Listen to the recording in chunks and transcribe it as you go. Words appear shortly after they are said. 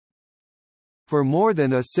For more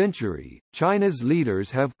than a century, China's leaders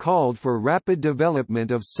have called for rapid development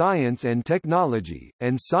of science and technology,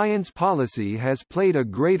 and science policy has played a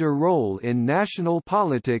greater role in national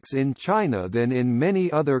politics in China than in many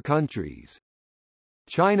other countries.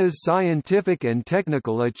 China's scientific and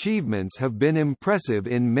technical achievements have been impressive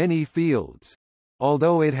in many fields.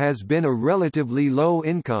 Although it has been a relatively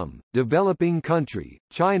low-income, developing country,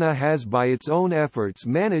 China has by its own efforts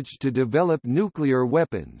managed to develop nuclear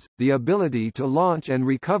weapons, the ability to launch and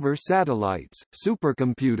recover satellites,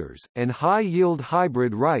 supercomputers, and high-yield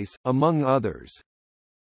hybrid rice, among others.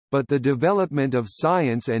 But the development of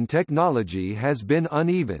science and technology has been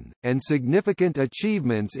uneven, and significant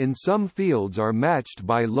achievements in some fields are matched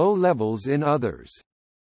by low levels in others.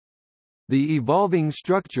 The evolving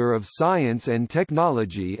structure of science and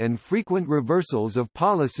technology and frequent reversals of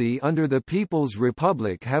policy under the People's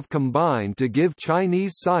Republic have combined to give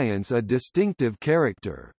Chinese science a distinctive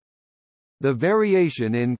character. The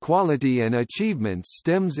variation in quality and achievements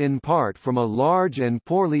stems in part from a large and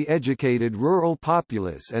poorly educated rural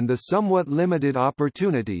populace and the somewhat limited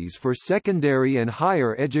opportunities for secondary and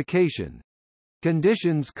higher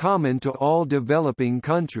education—conditions common to all developing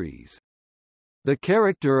countries. The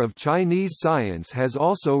character of Chinese science has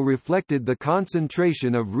also reflected the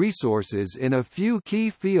concentration of resources in a few key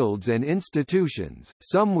fields and institutions,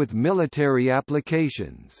 some with military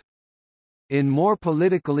applications. In more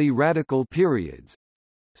politically radical periods,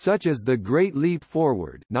 such as the Great Leap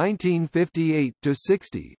Forward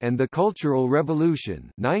 (1958–60) and the Cultural Revolution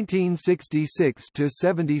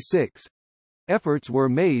 (1966–76), efforts were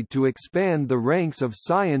made to expand the ranks of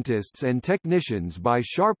scientists and technicians by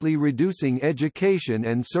sharply reducing education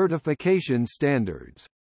and certification standards.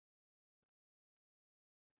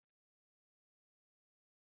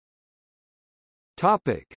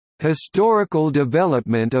 Topic: Historical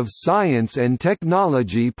development of science and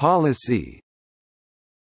technology policy.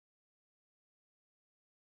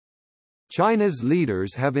 China's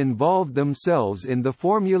leaders have involved themselves in the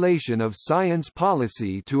formulation of science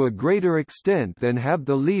policy to a greater extent than have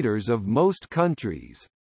the leaders of most countries.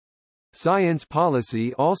 Science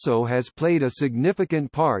policy also has played a significant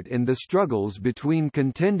part in the struggles between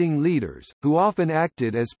contending leaders, who often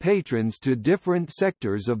acted as patrons to different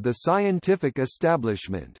sectors of the scientific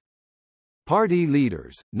establishment. Party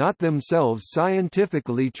leaders, not themselves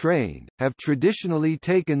scientifically trained, have traditionally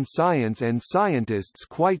taken science and scientists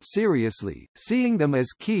quite seriously, seeing them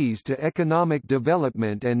as keys to economic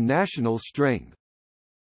development and national strength.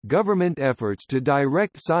 Government efforts to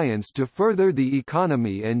direct science to further the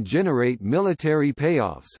economy and generate military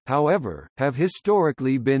payoffs, however, have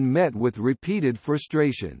historically been met with repeated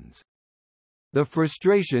frustrations. The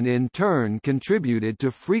frustration in turn contributed to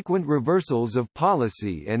frequent reversals of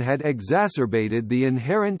policy and had exacerbated the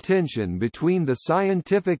inherent tension between the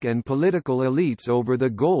scientific and political elites over the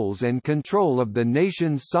goals and control of the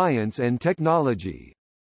nation's science and technology.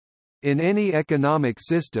 In any economic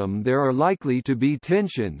system there are likely to be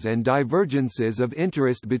tensions and divergences of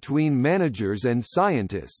interest between managers and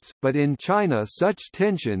scientists, but in China such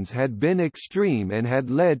tensions had been extreme and had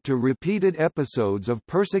led to repeated episodes of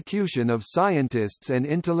persecution of scientists and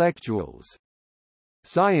intellectuals.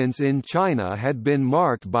 Science in China had been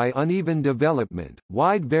marked by uneven development,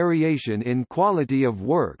 wide variation in quality of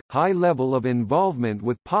work, high level of involvement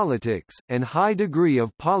with politics, and high degree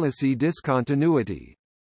of policy discontinuity.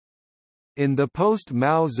 In the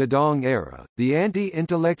post-Mao Zedong era, the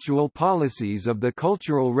anti-intellectual policies of the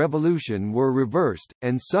Cultural Revolution were reversed,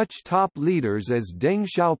 and such top leaders as Deng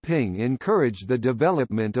Xiaoping encouraged the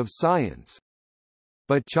development of science.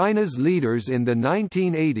 But China's leaders in the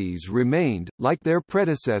 1980s remained, like their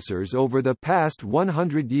predecessors over the past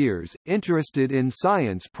 100 years, interested in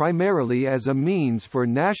science primarily as a means for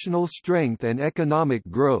national strength and economic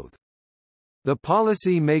growth. The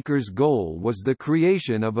policy-makers' goal was the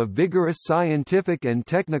creation of a vigorous scientific and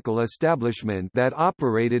technical establishment that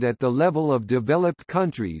operated at the level of developed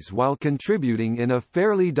countries while contributing in a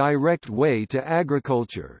fairly direct way to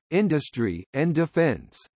agriculture, industry, and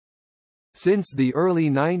defense. Since the early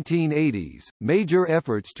 1980s, major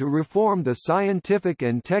efforts to reform the scientific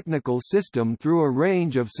and technical system through a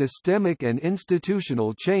range of systemic and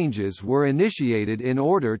institutional changes were initiated in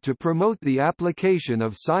order to promote the application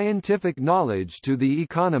of scientific knowledge to the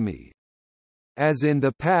economy. As in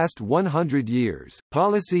the past 100 years,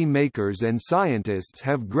 policy makers and scientists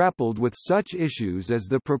have grappled with such issues as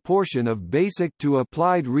the proportion of basic to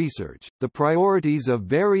applied research, the priorities of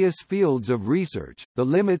various fields of research, the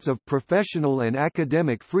limits of professional and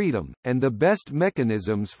academic freedom, and the best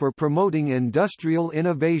mechanisms for promoting industrial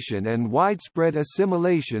innovation and widespread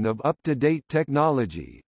assimilation of up-to-date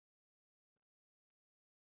technology.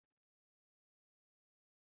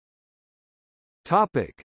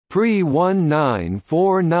 Topic: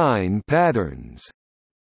 Pre-1949 patterns.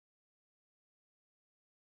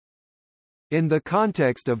 In the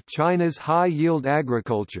context of China's high-yield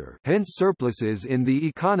agriculture, hence surpluses in the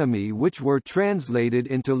economy which were translated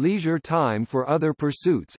into leisure time for other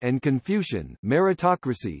pursuits, and Confucian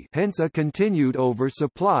meritocracy, hence a continued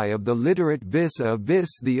oversupply of the literate vis-a-vis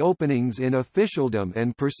the openings in officialdom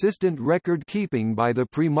and persistent record-keeping by the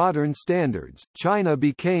pre-modern standards, China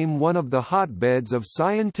became one of the hotbeds of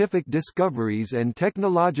scientific discoveries and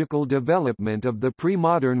technological development of the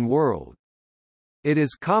pre-modern world. It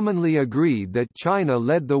is commonly agreed that China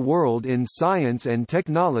led the world in science and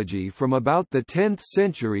technology from about the 10th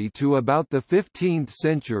century to about the 15th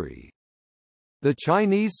century. The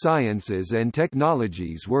Chinese sciences and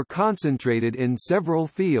technologies were concentrated in several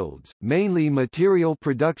fields, mainly material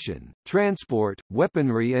production, transport,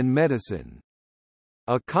 weaponry and medicine.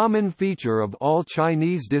 A common feature of all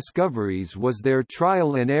Chinese discoveries was their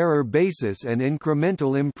trial-and-error basis and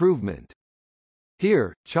incremental improvement.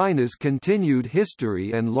 Here, China's continued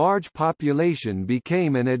history and large population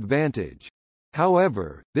became an advantage.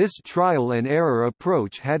 However, this trial-and-error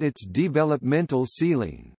approach had its developmental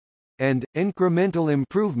ceiling. And, incremental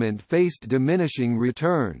improvement faced diminishing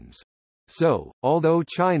returns. So, although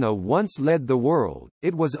China once led the world,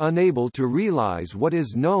 it was unable to realize what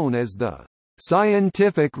is known as the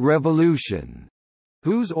scientific revolution,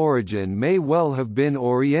 whose origin may well have been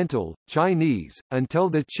Oriental, Chinese. Until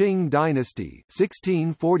the Qing dynasty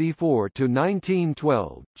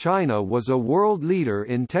 (1644–1912), China was a world leader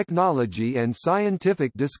in technology and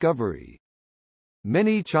scientific discovery.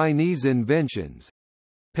 Many Chinese inventions,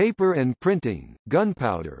 paper and printing,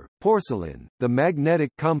 gunpowder, porcelain, the magnetic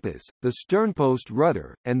compass, the sternpost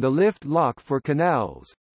rudder, and the lift lock for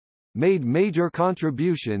canals, made major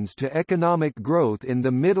contributions to economic growth in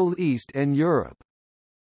the Middle East and Europe.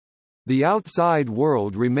 The outside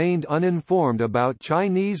world remained uninformed about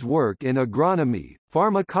Chinese work in agronomy,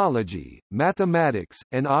 pharmacology, mathematics,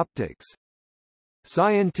 and optics.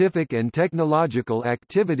 Scientific and technological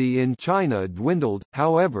activity in China dwindled,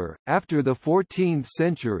 however, after the 14th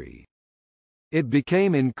century. It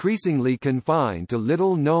became increasingly confined to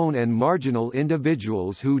little-known and marginal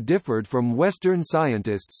individuals who differed from Western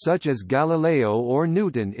scientists such as Galileo or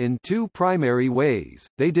Newton in two primary ways: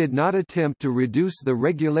 they did not attempt to reduce the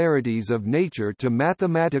regularities of nature to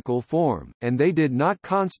mathematical form, and they did not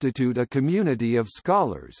constitute a community of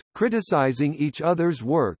scholars, criticizing each other's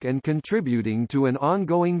work and contributing to an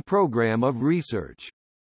ongoing program of research.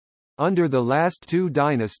 Under the last two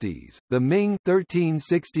dynasties, the Ming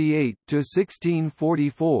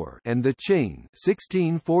 (1368–1644) and the Qing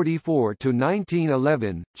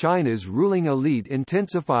 (1644–1911), China's ruling elite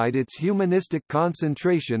intensified its humanistic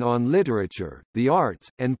concentration on literature, the arts,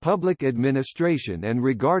 and public administration and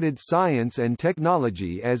regarded science and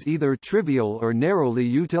technology as either trivial or narrowly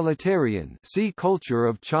utilitarian. See Culture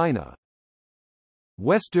of China.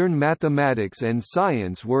 Western mathematics and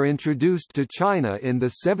science were introduced to China in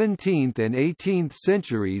the 17th and 18th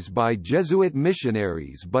centuries by Jesuit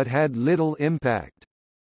missionaries but had little impact.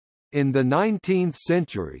 In the 19th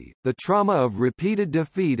century, the trauma of repeated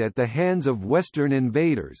defeat at the hands of Western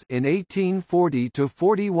invaders in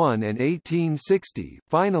 1840–41 and 1860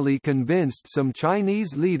 finally convinced some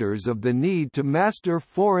Chinese leaders of the need to master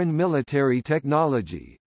foreign military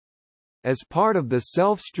technology. As part of the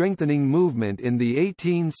self-strengthening movement in the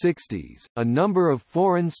 1860s, a number of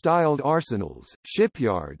foreign-styled arsenals,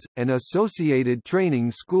 shipyards, and associated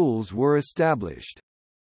training schools were established.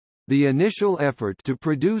 The initial effort to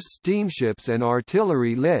produce steamships and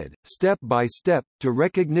artillery led, step by step, to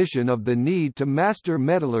recognition of the need to master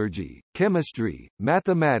metallurgy, chemistry,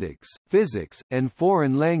 mathematics, physics, and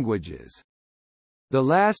foreign languages. The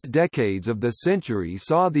last decades of the century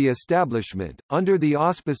saw the establishment, under the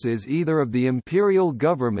auspices either of the imperial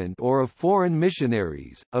government or of foreign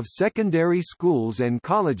missionaries, of secondary schools and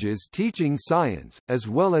colleges teaching science, as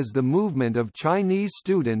well as the movement of Chinese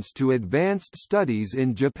students to advanced studies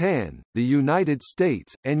in Japan, the United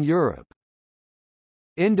States, and Europe.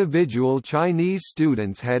 Individual Chinese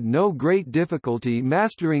students had no great difficulty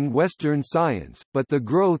mastering Western science, but the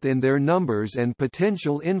growth in their numbers and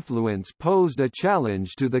potential influence posed a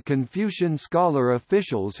challenge to the Confucian scholar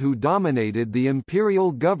officials who dominated the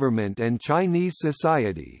imperial government and Chinese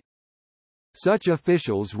society. Such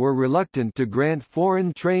officials were reluctant to grant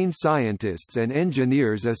foreign-trained scientists and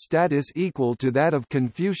engineers a status equal to that of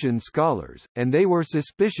Confucian scholars, and they were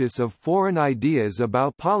suspicious of foreign ideas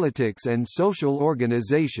about politics and social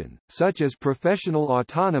organization, such as professional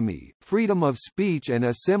autonomy, freedom of speech and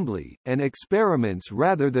assembly, and experiments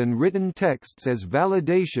rather than written texts as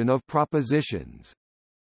validation of propositions.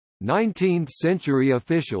 19th-century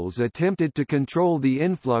officials attempted to control the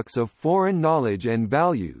influx of foreign knowledge and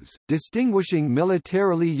values, distinguishing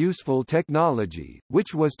militarily useful technology,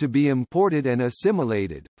 which was to be imported and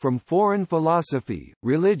assimilated, from foreign philosophy,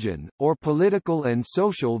 religion, or political and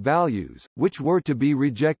social values, which were to be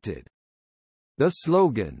rejected. The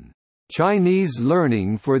slogan, "Chinese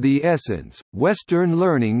learning for the essence, Western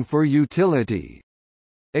learning for utility,"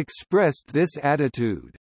 expressed this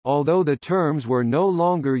attitude. Although the terms were no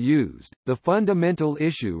longer used, the fundamental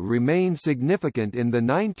issue remained significant in the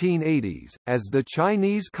 1980s, as the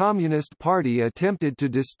Chinese Communist Party attempted to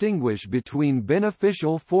distinguish between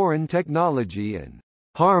beneficial foreign technology and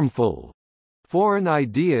harmful foreign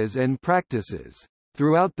ideas and practices.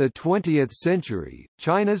 Throughout the 20th century,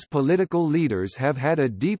 China's political leaders have had a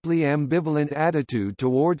deeply ambivalent attitude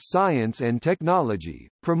towards science and technology,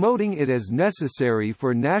 promoting it as necessary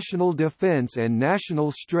for national defense and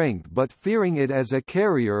national strength but fearing it as a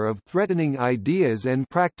carrier of threatening ideas and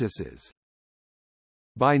practices.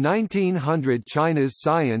 By 1900, China's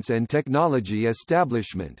science and technology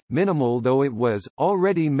establishment, minimal though it was,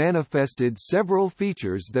 already manifested several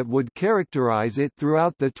features that would characterize it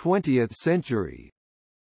throughout the 20th century.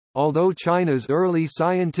 Although China's early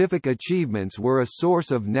scientific achievements were a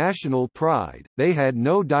source of national pride, they had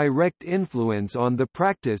no direct influence on the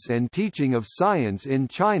practice and teaching of science in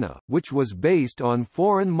China, which was based on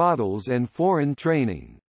foreign models and foreign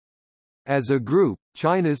training. As a group,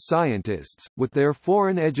 China's scientists, with their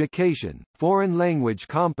foreign education, foreign language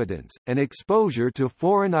competence, and exposure to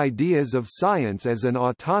foreign ideas of science as an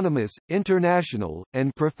autonomous, international,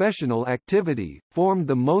 and professional activity, formed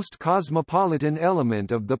the most cosmopolitan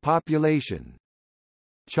element of the population.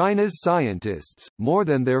 China's scientists, more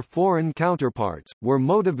than their foreign counterparts, were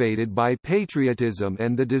motivated by patriotism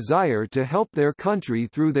and the desire to help their country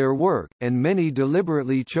through their work, and many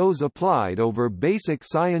deliberately chose applied over basic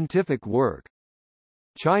scientific work.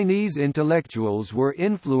 Chinese intellectuals were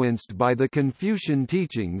influenced by the Confucian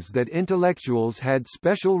teachings that intellectuals had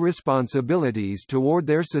special responsibilities toward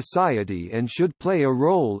their society and should play a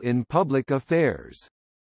role in public affairs.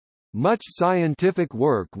 Much scientific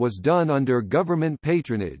work was done under government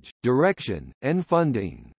patronage, direction, and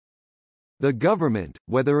funding. The government,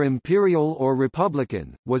 whether imperial or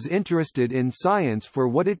republican, was interested in science for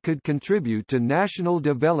what it could contribute to national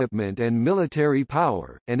development and military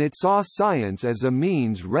power, and it saw science as a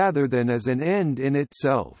means rather than as an end in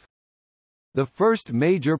itself. The first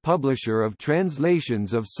major publisher of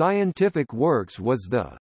translations of scientific works was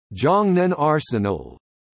the Zhongnan Arsenal,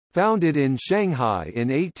 founded in Shanghai in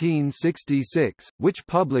 1866, which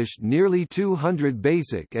published nearly 200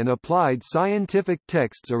 basic and applied scientific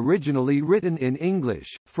texts originally written in English,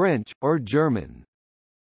 French, or German.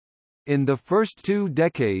 In the first 2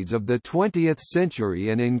 decades of the 20th century,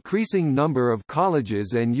 an increasing number of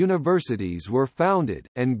colleges and universities were founded,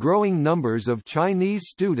 and growing numbers of Chinese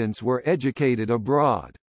students were educated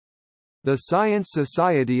abroad. The Science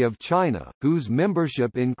Society of China, whose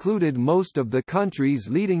membership included most of the country's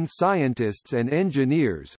leading scientists and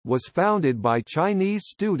engineers, was founded by Chinese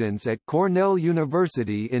students at Cornell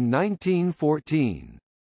University in 1914.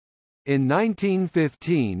 In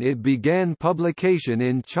 1915 it began publication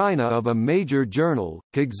in China of a major journal,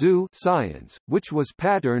 Kagzu Science, which was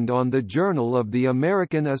patterned on the Journal of the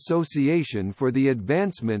American Association for the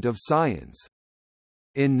Advancement of Science.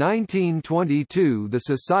 In 1922 the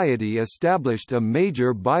Society established a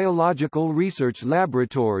major biological research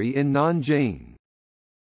laboratory in Nanjing.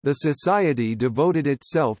 The Society devoted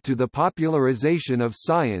itself to the popularization of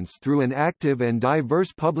science through an active and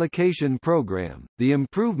diverse publication program, the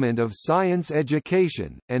improvement of science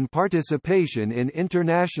education, and participation in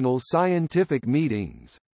international scientific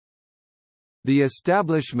meetings. The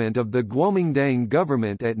establishment of the Kuomingtang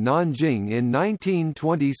government at Nanjing in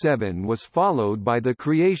 1927 was followed by the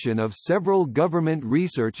creation of several government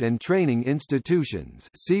research and training institutions.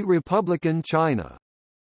 See Republican China.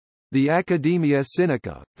 The Academia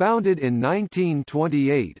Sinica, founded in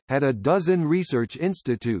 1928, had a dozen research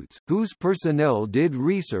institutes, whose personnel did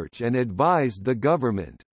research and advised the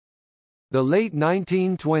government. The late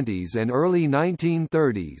 1920s and early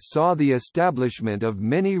 1930s saw the establishment of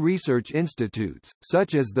many research institutes,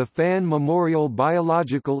 such as the Fan Memorial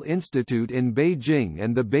Biological Institute in Beijing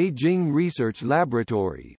and the Beijing Research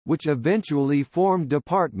Laboratory, which eventually formed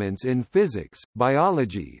departments in physics,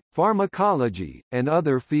 biology, pharmacology, and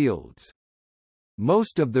other fields.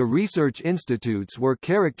 Most of the research institutes were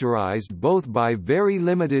characterized both by very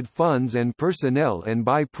limited funds and personnel and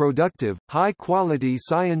by productive, high-quality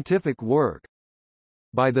scientific work.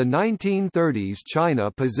 By the 1930s,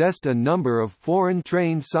 China possessed a number of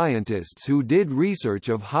foreign-trained scientists who did research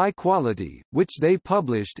of high quality, which they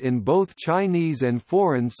published in both Chinese and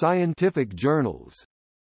foreign scientific journals.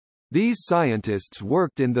 These scientists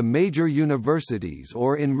worked in the major universities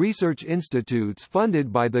or in research institutes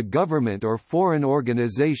funded by the government or foreign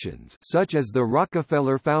organizations such as the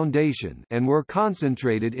Rockefeller Foundation, and were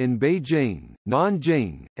concentrated in Beijing,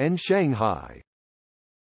 Nanjing, and Shanghai.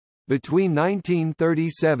 Between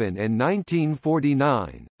 1937 and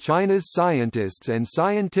 1949, China's scientists and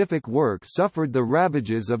scientific work suffered the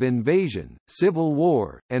ravages of invasion, civil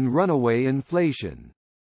war, and runaway inflation.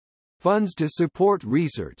 Funds to support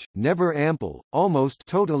research, never ample, almost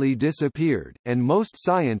totally disappeared, and most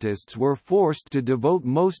scientists were forced to devote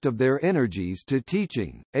most of their energies to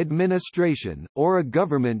teaching, administration, or a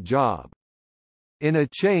government job. In a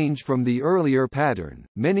change from the earlier pattern,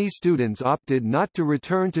 many students opted not to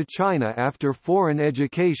return to China after foreign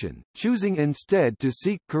education, choosing instead to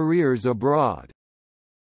seek careers abroad.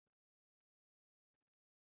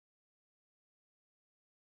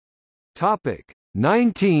 Topic: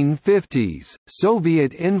 1950s,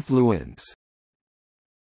 Soviet influence.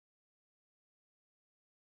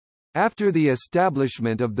 After the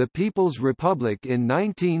establishment of the People's Republic in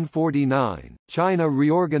 1949, China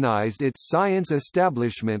reorganized its science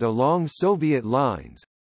establishment along Soviet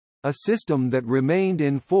lines—a system that remained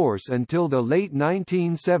in force until the late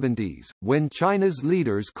 1970s, when China's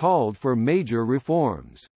leaders called for major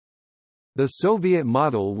reforms. The Soviet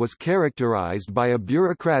model was characterized by a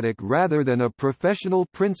bureaucratic rather than a professional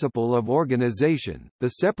principle of organization,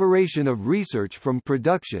 the separation of research from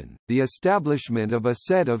production, the establishment of a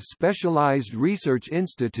set of specialized research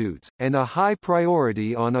institutes, and a high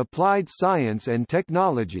priority on applied science and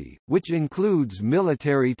technology, which includes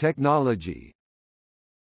military technology.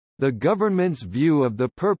 The government's view of the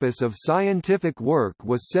purpose of scientific work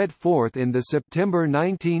was set forth in the September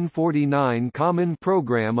 1949 Common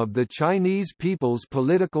Program of the Chinese People's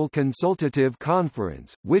Political Consultative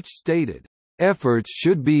Conference, which stated, "Efforts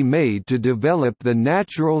should be made to develop the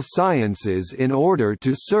natural sciences in order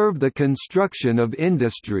to serve the construction of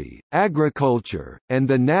industry, agriculture, and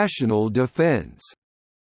the national defense."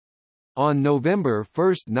 On November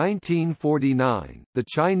 1, 1949, the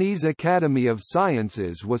Chinese Academy of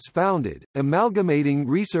Sciences was founded, amalgamating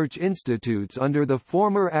research institutes under the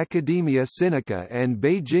former Academia Sinica and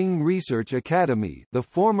Beijing Research Academy, the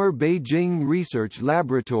former Beijing Research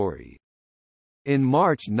Laboratory. In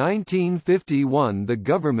March 1951, the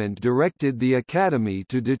government directed the Academy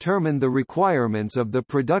to determine the requirements of the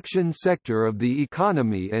production sector of the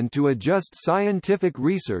economy and to adjust scientific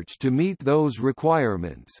research to meet those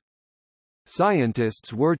requirements.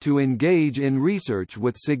 Scientists were to engage in research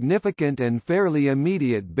with significant and fairly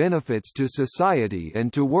immediate benefits to society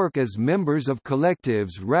and to work as members of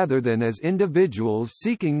collectives rather than as individuals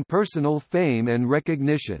seeking personal fame and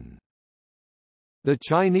recognition. The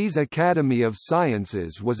Chinese Academy of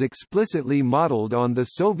Sciences was explicitly modeled on the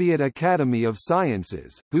Soviet Academy of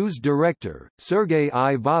Sciences, whose director, Sergei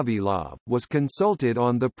I. Vavilov, was consulted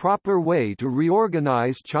on the proper way to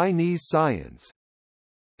reorganize Chinese science.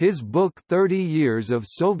 His book 30 Years of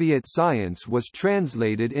Soviet Science was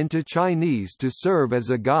translated into Chinese to serve as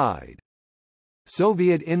a guide.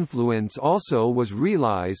 Soviet influence also was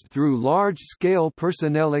realized through large-scale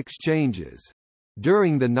personnel exchanges.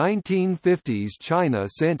 During the 1950s, China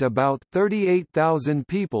sent about 38,000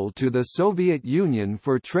 people to the Soviet Union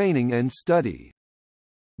for training and study.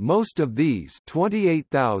 Most of these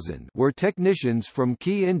 28,000 were technicians from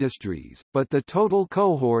key industries, but the total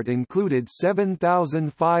cohort included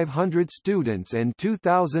 7,500 students and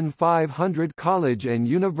 2,500 college and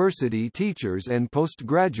university teachers and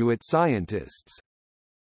postgraduate scientists.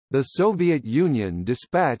 The Soviet Union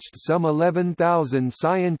dispatched some 11,000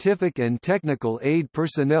 scientific and technical aid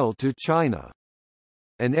personnel to China.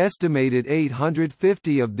 An estimated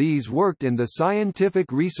 850 of these worked in the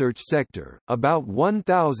scientific research sector, about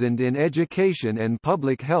 1,000 in education and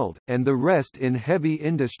public health, and the rest in heavy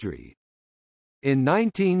industry. In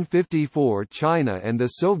 1954, China and the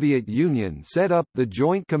Soviet Union set up the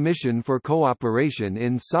Joint Commission for Cooperation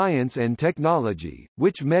in Science and Technology,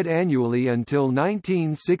 which met annually until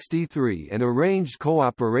 1963 and arranged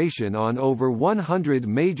cooperation on over 100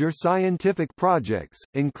 major scientific projects,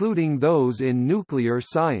 including those in nuclear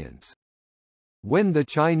science. When the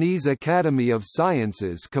Chinese Academy of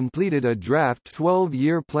Sciences completed a draft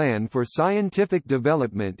 12-year plan for scientific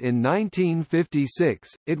development in 1956,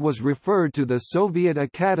 it was referred to the Soviet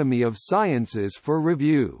Academy of Sciences for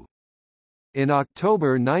review. In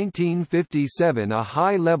October 1957, a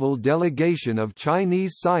high-level delegation of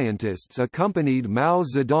Chinese scientists accompanied Mao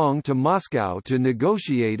Zedong to Moscow to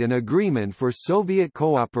negotiate an agreement for Soviet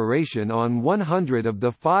cooperation on 100 of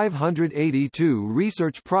the 582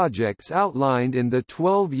 research projects outlined in the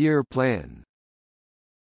 12-year plan.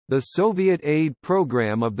 The Soviet aid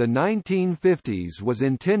program of the 1950s was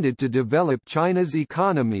intended to develop China's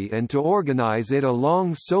economy and to organize it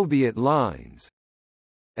along Soviet lines.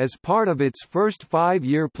 As part of its first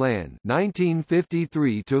five-year plan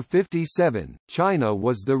 1953–57, China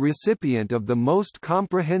was the recipient of the most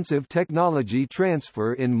comprehensive technology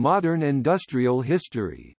transfer in modern industrial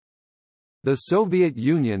history. The Soviet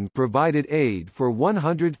Union provided aid for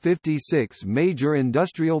 156 major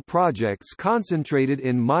industrial projects concentrated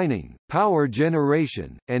in mining, power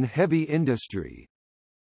generation, and heavy industry.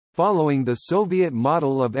 Following the Soviet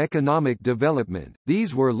model of economic development,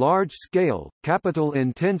 these were large-scale,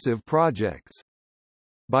 capital-intensive projects.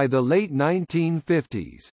 By the late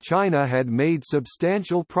 1950s, China had made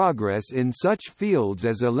substantial progress in such fields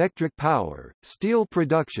as electric power, steel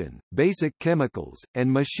production, basic chemicals,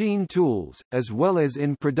 and machine tools, as well as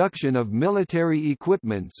in production of military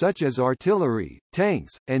equipment such as artillery,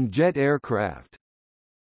 tanks, and jet aircraft.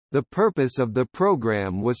 The purpose of the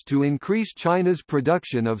program was to increase China's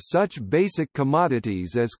production of such basic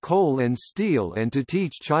commodities as coal and steel and to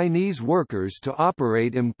teach Chinese workers to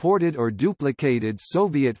operate imported or duplicated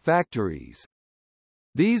Soviet factories.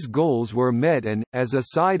 These goals were met and, as a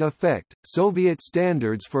side effect, Soviet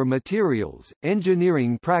standards for materials,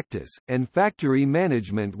 engineering practice, and factory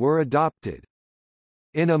management were adopted.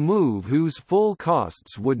 In a move whose full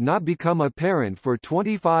costs would not become apparent for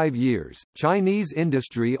 25 years, Chinese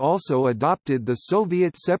industry also adopted the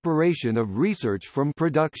Soviet separation of research from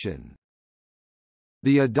production.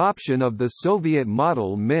 The adoption of the Soviet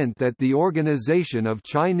model meant that the organization of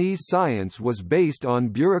Chinese science was based on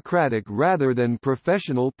bureaucratic rather than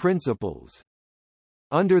professional principles.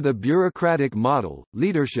 Under the bureaucratic model,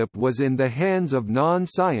 leadership was in the hands of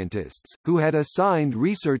non-scientists, who had assigned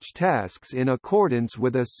research tasks in accordance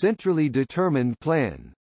with a centrally determined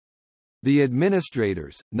plan. The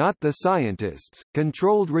administrators, not the scientists,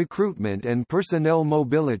 controlled recruitment and personnel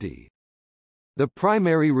mobility. The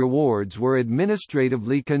primary rewards were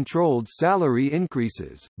administratively controlled salary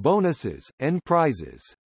increases, bonuses, and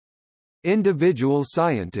prizes. Individual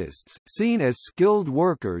scientists, seen as skilled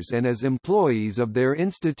workers and as employees of their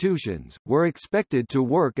institutions, were expected to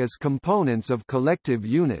work as components of collective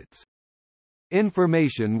units.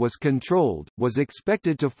 Information was controlled, was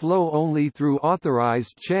expected to flow only through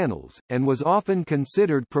authorized channels, and was often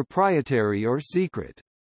considered proprietary or secret.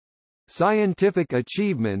 Scientific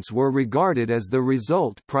achievements were regarded as the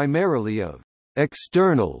result primarily of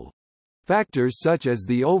external factors such as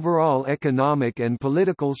the overall economic and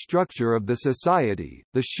political structure of the society,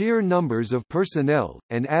 the sheer numbers of personnel,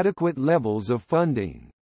 and adequate levels of funding.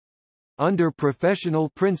 Under professional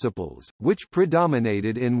principles, which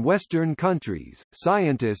predominated in Western countries,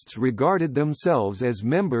 scientists regarded themselves as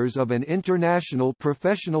members of an international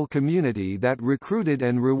professional community that recruited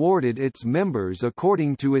and rewarded its members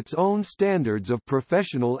according to its own standards of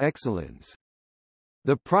professional excellence.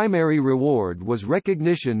 The primary reward was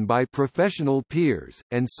recognition by professional peers,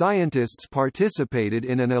 and scientists participated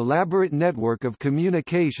in an elaborate network of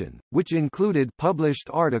communication, which included published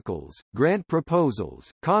articles, grant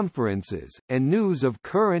proposals, conferences, and news of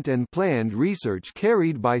current and planned research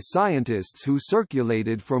carried by scientists who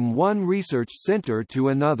circulated from one research center to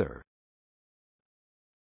another.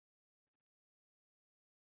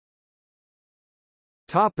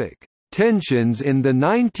 Topic: Tensions in the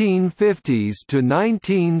 1950s to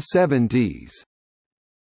 1970s.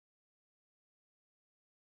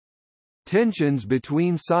 Tensions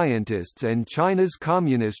between scientists and China's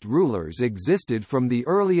communist rulers existed from the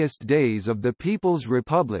earliest days of the People's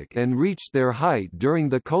Republic and reached their height during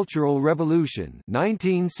the Cultural Revolution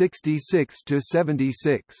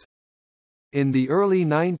 1966–76. In the early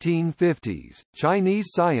 1950s, Chinese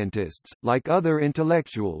scientists, like other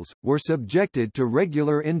intellectuals, were subjected to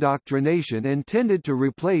regular indoctrination intended to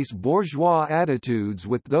replace bourgeois attitudes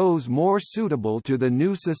with those more suitable to the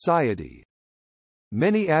new society.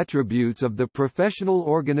 Many attributes of the professional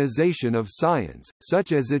organization of science,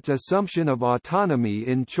 such as its assumption of autonomy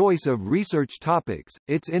in choice of research topics,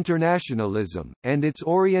 its internationalism, and its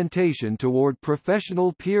orientation toward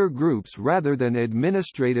professional peer groups rather than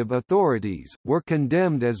administrative authorities, were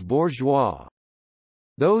condemned as bourgeois.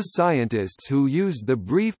 Those scientists who used the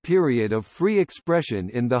brief period of free expression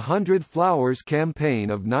in the 100 Flowers campaign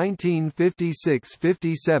of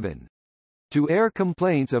 1956–57 to air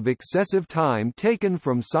complaints of excessive time taken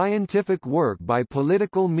from scientific work by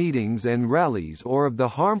political meetings and rallies or of the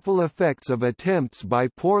harmful effects of attempts by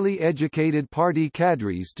poorly educated party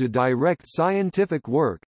cadres to direct scientific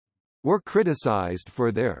work, were criticized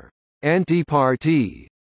for their anti-party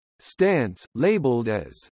stance, labeled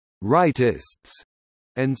as rightists,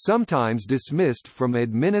 and sometimes dismissed from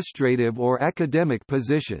administrative or academic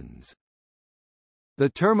positions. The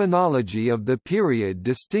terminology of the period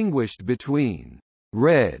distinguished between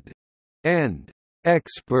red and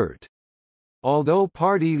expert. Although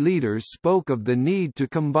party leaders spoke of the need to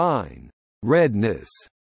combine redness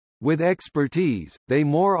with expertise, they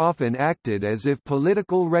more often acted as if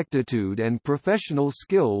political rectitude and professional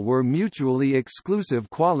skill were mutually exclusive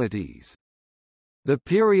qualities. The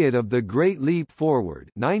period of the Great Leap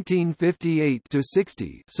Forward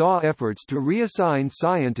 1958–60 saw efforts to reassign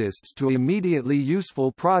scientists to immediately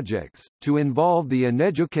useful projects, to involve the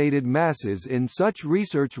uneducated masses in such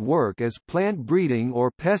research work as plant breeding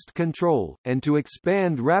or pest control, and to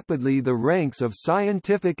expand rapidly the ranks of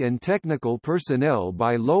scientific and technical personnel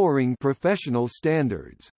by lowering professional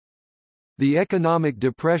standards. The economic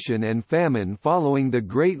depression and famine following the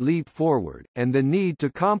Great Leap Forward, and the need to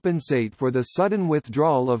compensate for the sudden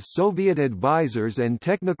withdrawal of Soviet advisors and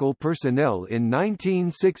technical personnel in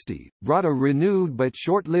 1960, brought a renewed but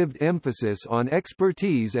short-lived emphasis on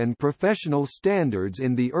expertise and professional standards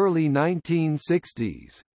in the early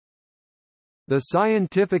 1960s. The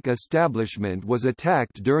scientific establishment was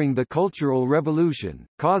attacked during the Cultural Revolution,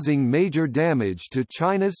 causing major damage to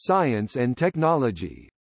China's science and technology.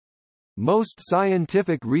 Most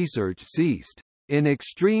scientific research ceased. In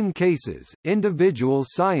extreme cases, individual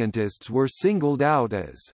scientists were singled out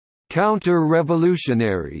as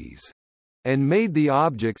counter-revolutionaries and made the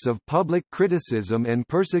objects of public criticism and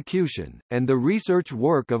persecution, and the research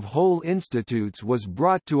work of whole institutes was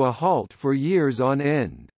brought to a halt for years on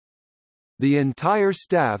end. The entire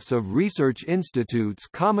staffs of research institutes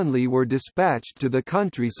commonly were dispatched to the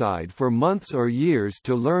countryside for months or years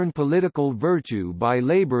to learn political virtue by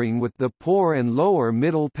laboring with the poor and lower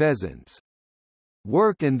middle peasants.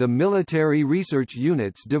 Work in the military research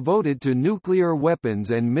units devoted to nuclear weapons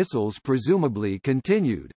and missiles presumably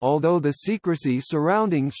continued, although the secrecy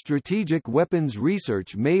surrounding strategic weapons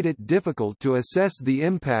research made it difficult to assess the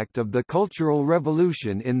impact of the Cultural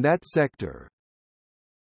Revolution in that sector.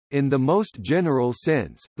 In the most general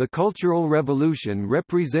sense, the Cultural Revolution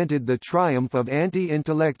represented the triumph of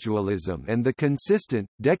anti-intellectualism and the consistent,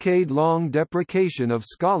 decade-long deprecation of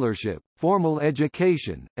scholarship, formal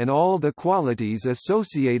education, and all the qualities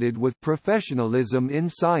associated with professionalism in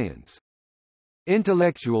science.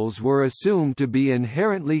 Intellectuals were assumed to be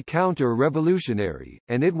inherently counter-revolutionary,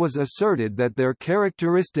 and it was asserted that their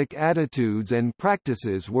characteristic attitudes and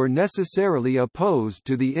practices were necessarily opposed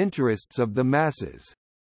to the interests of the masses.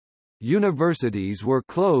 Universities were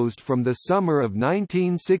closed from the summer of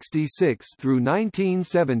 1966 through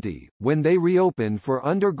 1970, when they reopened for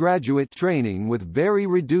undergraduate training with very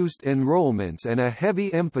reduced enrollments and a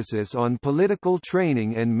heavy emphasis on political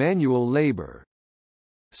training and manual labor.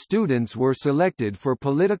 Students were selected for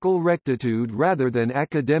political rectitude rather than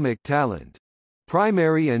academic talent.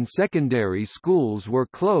 Primary and secondary schools were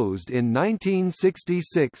closed in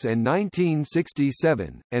 1966 and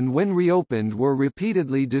 1967, and when reopened were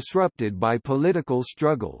repeatedly disrupted by political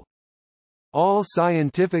struggle. All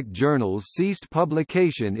scientific journals ceased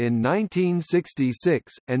publication in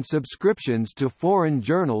 1966, and subscriptions to foreign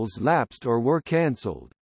journals lapsed or were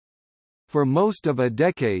cancelled. For most of a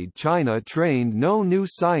decade China trained no new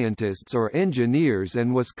scientists or engineers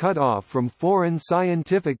and was cut off from foreign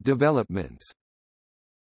scientific developments.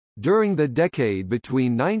 During the decade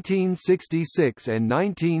between 1966 and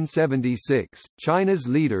 1976, China's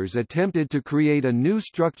leaders attempted to create a new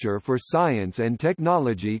structure for science and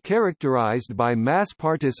technology characterized by mass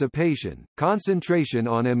participation, concentration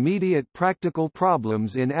on immediate practical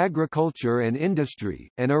problems in agriculture and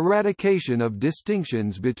industry, and eradication of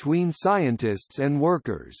distinctions between scientists and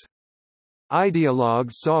workers.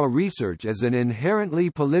 Ideologues saw research as an inherently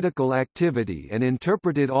political activity and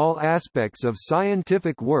interpreted all aspects of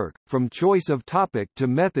scientific work, from choice of topic to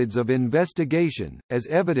methods of investigation, as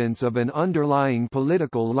evidence of an underlying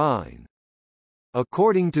political line.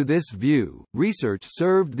 According to this view, research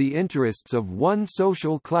served the interests of one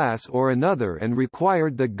social class or another and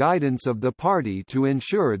required the guidance of the party to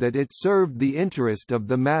ensure that it served the interest of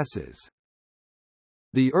the masses.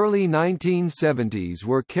 The early 1970s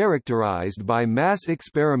were characterized by mass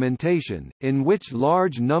experimentation, in which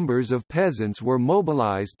large numbers of peasants were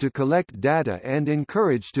mobilized to collect data and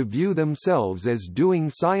encouraged to view themselves as doing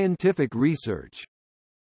scientific research.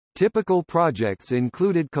 Typical projects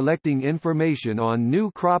included collecting information on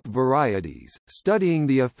new crop varieties, studying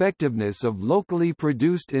the effectiveness of locally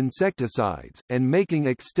produced insecticides, and making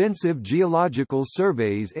extensive geological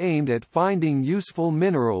surveys aimed at finding useful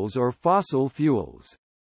minerals or fossil fuels.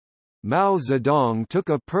 Mao Zedong took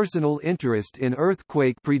a personal interest in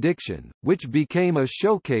earthquake prediction, which became a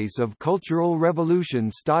showcase of Cultural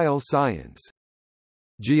Revolution-style science.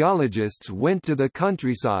 Geologists went to the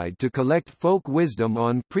countryside to collect folk wisdom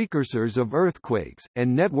on precursors of earthquakes,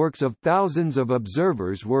 and networks of thousands of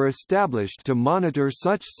observers were established to monitor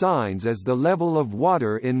such signs as the level of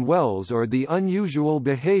water in wells or the unusual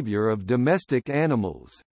behavior of domestic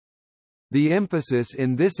animals. The emphasis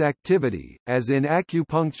in this activity, as in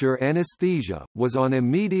acupuncture anesthesia, was on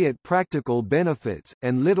immediate practical benefits,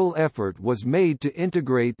 and little effort was made to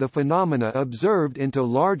integrate the phenomena observed into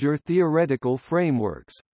larger theoretical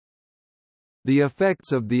frameworks. The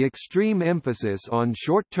effects of the extreme emphasis on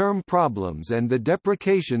short-term problems and the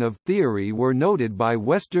deprecation of theory were noted by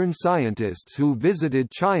Western scientists who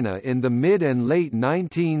visited China in the mid and late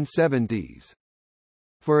 1970s.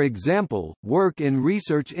 For example, work in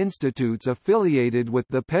research institutes affiliated with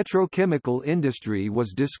the petrochemical industry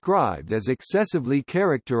was described as excessively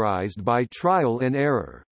characterized by trial and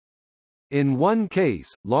error. In one case,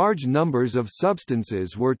 large numbers of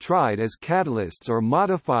substances were tried as catalysts or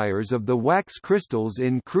modifiers of the wax crystals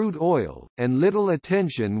in crude oil, and little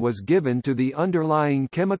attention was given to the underlying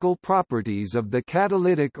chemical properties of the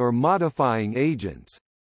catalytic or modifying agents.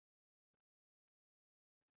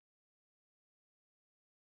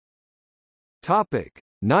 Topic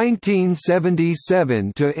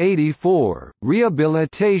 1977 to 84,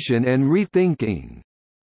 Rehabilitation and Rethinking.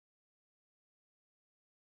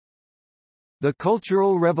 The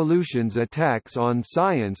Cultural Revolution's attacks on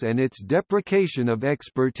science and its deprecation of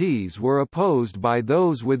expertise were opposed by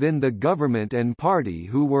those within the government and party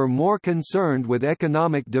who were more concerned with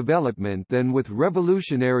economic development than with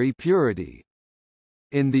revolutionary purity.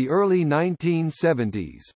 In the early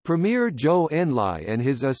 1970s, Premier Zhou Enlai and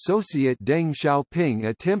his associate Deng Xiaoping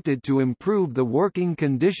attempted to improve the working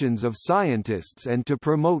conditions of scientists and to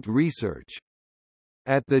promote research.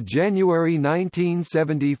 At the January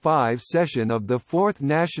 1975 session of the Fourth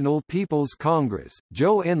National People's Congress,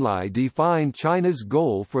 Zhou Enlai defined China's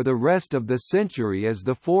goal for the rest of the century as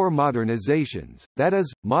the four modernizations, that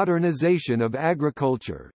is, modernization of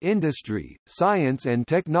agriculture, industry, science and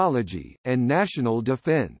technology, and national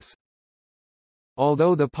defense.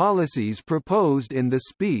 Although the policies proposed in the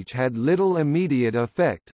speech had little immediate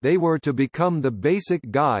effect, they were to become the basic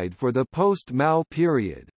guide for the post-Mao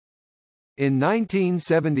period. In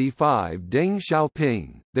 1975, Deng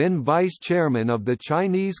Xiaoping, then vice chairman of the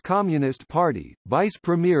Chinese Communist Party, vice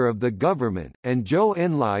premier of the government, and Zhou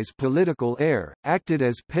Enlai's political heir, acted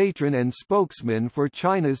as patron and spokesman for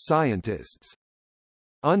China's scientists.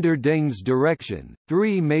 Under Deng's direction,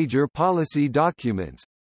 three major policy documents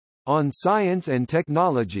on science and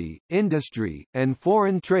technology, industry, and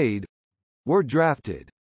foreign trade were drafted.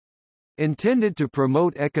 Intended to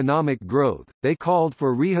promote economic growth, they called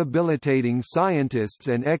for rehabilitating scientists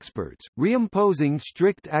and experts, reimposing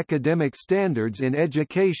strict academic standards in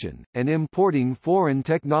education, and importing foreign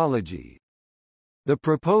technology. The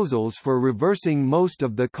proposals for reversing most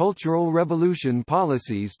of the Cultural Revolution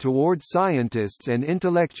policies toward scientists and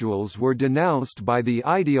intellectuals were denounced by the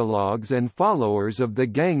ideologues and followers of the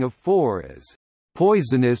Gang of Four as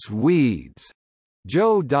poisonous weeds.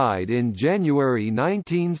 Zhou died in January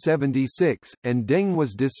 1976, and Deng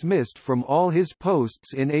was dismissed from all his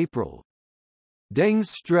posts in April.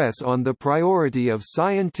 Deng's stress on the priority of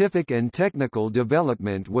scientific and technical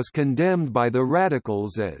development was condemned by the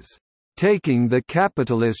radicals as taking the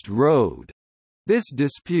capitalist road. This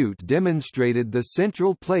dispute demonstrated the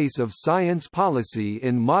central place of science policy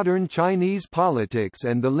in modern Chinese politics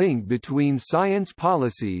and the link between science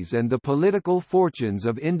policies and the political fortunes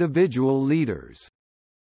of individual leaders.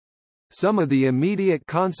 Some of the immediate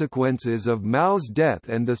consequences of Mao's death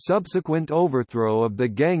and the subsequent overthrow of the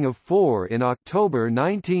Gang of Four in October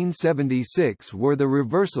 1976 were the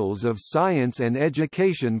reversals of science and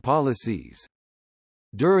education policies.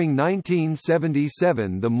 During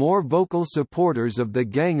 1977, the more vocal supporters of the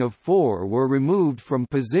Gang of Four were removed from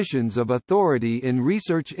positions of authority in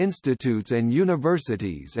research institutes and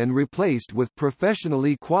universities and replaced with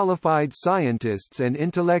professionally qualified scientists and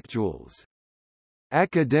intellectuals.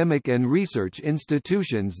 Academic and research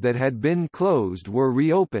institutions that had been closed were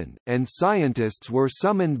reopened, and scientists were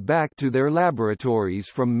summoned back to their laboratories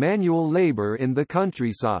from manual labor in the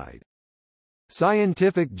countryside.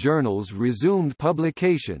 Scientific journals resumed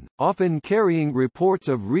publication, often carrying reports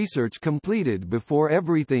of research completed before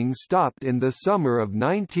everything stopped in the summer of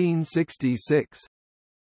 1966.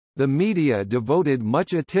 The media devoted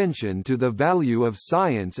much attention to the value of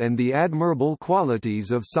science and the admirable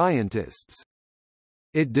qualities of scientists.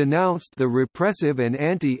 It denounced the repressive and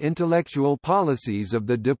anti-intellectual policies of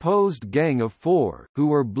the deposed Gang of Four, who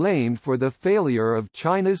were blamed for the failure of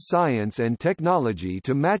China's science and technology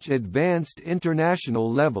to match advanced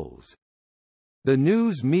international levels. The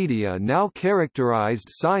news media now characterized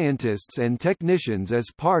scientists and technicians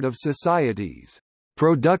as part of society's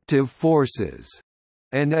productive forces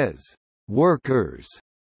and as workers,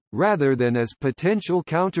 rather than as potential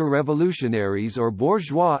counter-revolutionaries or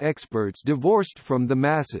bourgeois experts divorced from the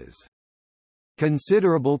masses.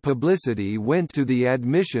 Considerable publicity went to the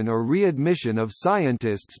admission or readmission of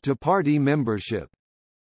scientists to party membership.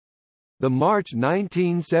 The March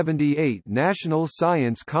 1978 National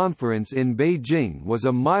Science Conference in Beijing was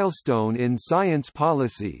a milestone in science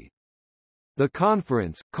policy. The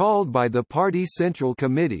conference, called by the Party Central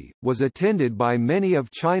Committee, was attended by many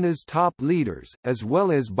of China's top leaders, as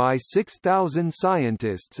well as by 6,000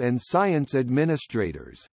 scientists and science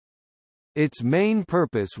administrators. Its main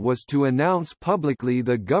purpose was to announce publicly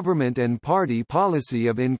the government and party policy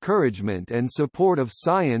of encouragement and support of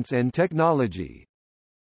science and technology.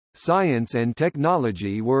 Science and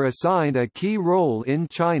technology were assigned a key role in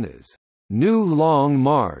China's New Long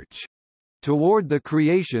March toward the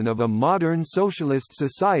creation of a modern socialist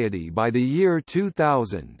society by the year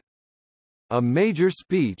 2000. A major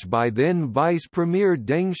speech by then Vice Premier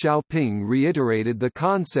Deng Xiaoping reiterated the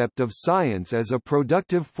concept of science as a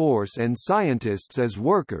productive force and scientists as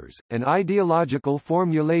workers, an ideological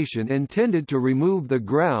formulation intended to remove the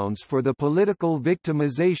grounds for the political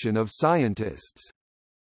victimization of scientists.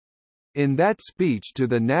 In that speech to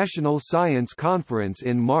the National Science Conference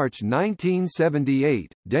in March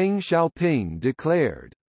 1978, Deng Xiaoping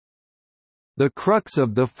declared, "The crux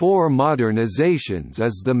of the four modernizations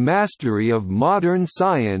is the mastery of modern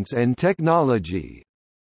science and technology.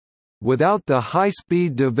 Without the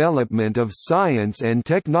high-speed development of science and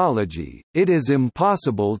technology, it is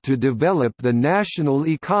impossible to develop the national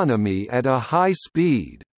economy at a high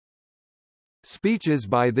speed." Speeches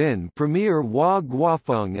by then Premier Hua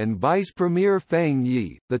Guofeng and Vice Premier Fang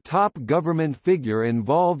Yi, the top government figure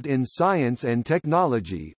involved in science and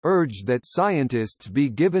technology, urged that scientists be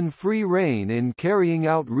given free rein in carrying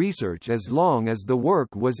out research as long as the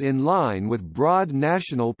work was in line with broad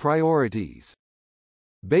national priorities.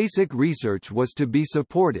 Basic research was to be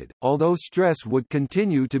supported, although stress would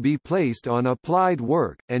continue to be placed on applied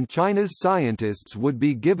work, and China's scientists would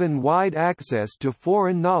be given wide access to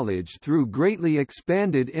foreign knowledge through greatly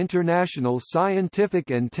expanded international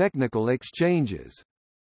scientific and technical exchanges.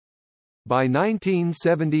 By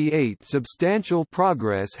 1978 substantial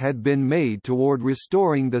progress had been made toward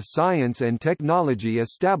restoring the science and technology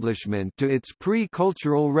establishment to its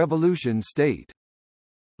pre-Cultural Revolution state.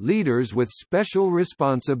 Leaders with special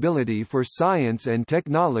responsibility for science and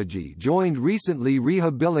technology joined recently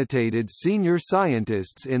rehabilitated senior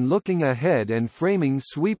scientists in looking ahead and framing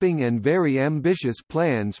sweeping and very ambitious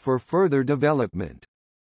plans for further development.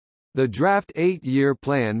 The draft 8-year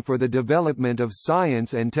plan for the development of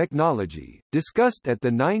science and technology, discussed at the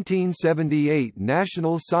 1978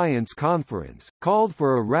 National Science Conference, called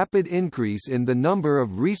for a rapid increase in the number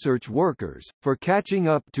of research workers, for catching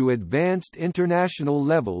up to advanced international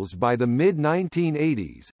levels by the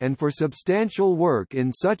mid-1980s, and for substantial work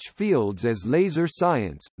in such fields as laser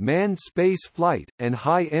science, manned space flight, and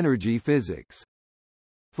high-energy physics.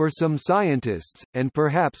 For some scientists, and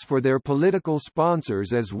perhaps for their political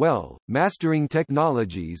sponsors as well, mastering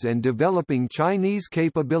technologies and developing Chinese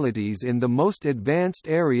capabilities in the most advanced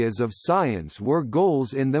areas of science were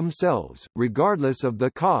goals in themselves, regardless of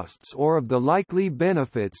the costs or of the likely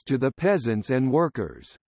benefits to the peasants and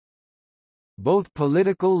workers. Both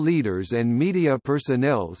political leaders and media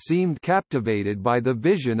personnel seemed captivated by the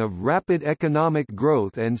vision of rapid economic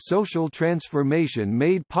growth and social transformation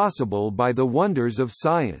made possible by the wonders of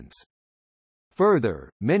science.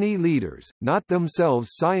 Further, many leaders, not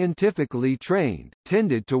themselves scientifically trained,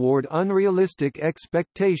 tended toward unrealistic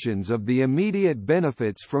expectations of the immediate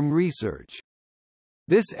benefits from research.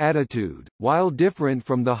 This attitude, while different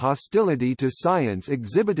from the hostility to science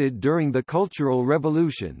exhibited during the Cultural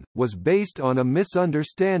Revolution, was based on a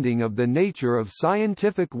misunderstanding of the nature of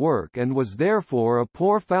scientific work and was therefore a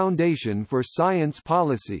poor foundation for science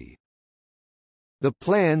policy. The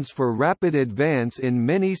plans for rapid advance in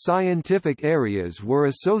many scientific areas were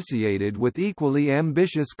associated with equally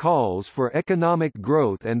ambitious calls for economic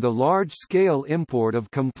growth and the large-scale import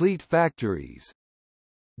of complete factories.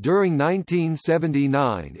 During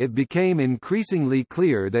 1979 it became increasingly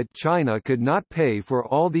clear that China could not pay for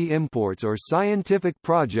all the imports or scientific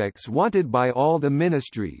projects wanted by all the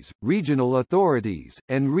ministries, regional authorities,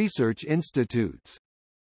 and research institutes.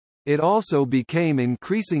 It also became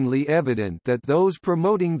increasingly evident that those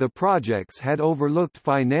promoting the projects had overlooked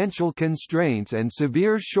financial constraints and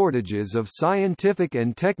severe shortages of scientific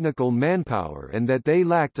and technical manpower and that they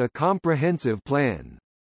lacked a comprehensive plan.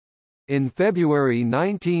 In February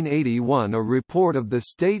 1981 a report of the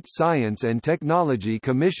State Science and Technology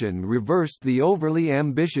Commission reversed the overly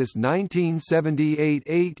ambitious 1978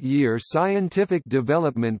 eight-year scientific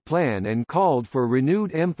development plan and called for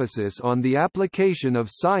renewed emphasis on the application of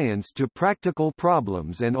science to practical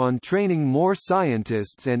problems and on training more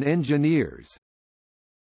scientists and engineers.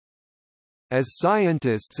 As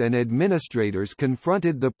scientists and administrators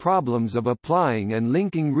confronted the problems of applying and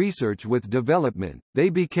linking research with development, they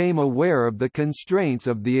became aware of the constraints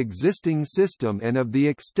of the existing system and of the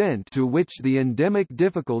extent to which the endemic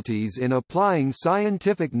difficulties in applying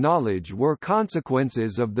scientific knowledge were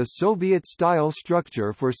consequences of the Soviet-style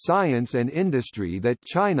structure for science and industry that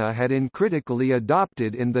China had uncritically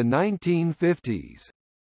adopted in the 1950s.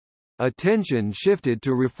 Attention shifted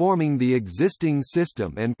to reforming the existing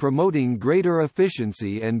system and promoting greater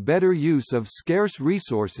efficiency and better use of scarce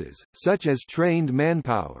resources, such as trained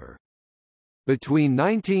manpower. Between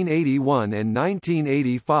 1981 and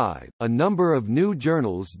 1985, a number of new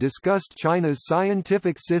journals discussed China's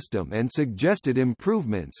scientific system and suggested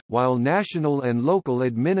improvements, while national and local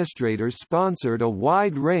administrators sponsored a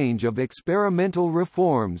wide range of experimental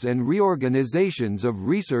reforms and reorganizations of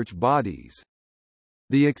research bodies.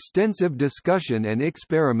 The extensive discussion and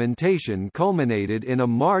experimentation culminated in a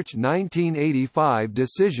March 1985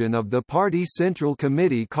 decision of the Party Central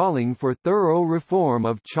Committee calling for thorough reform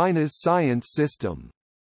of China's science system.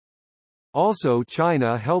 Also,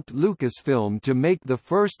 China helped Lucasfilm to make the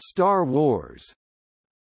first Star Wars.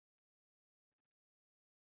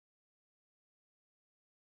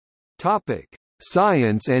 Topic: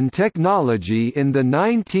 Science and technology in the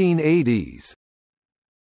 1980s.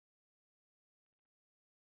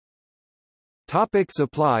 Topic: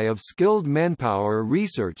 supply of skilled manpower.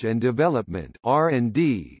 Research and development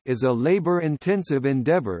 (R&D) is a labor-intensive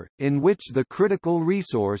endeavor, in which the critical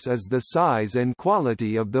resource is the size and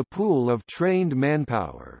quality of the pool of trained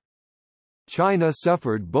manpower. China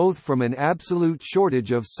suffered both from an absolute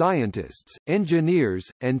shortage of scientists, engineers,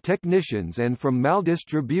 and technicians and from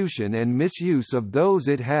maldistribution and misuse of those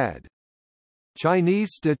it had.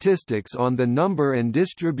 Chinese statistics on the number and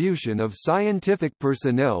distribution of scientific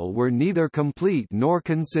personnel were neither complete nor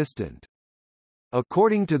consistent.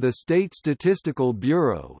 According to the State Statistical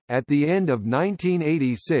Bureau, at the end of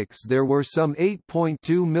 1986 there were some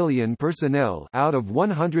 8.2 million personnel out of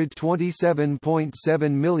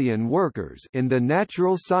 127.7 million workers in the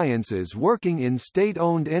natural sciences working in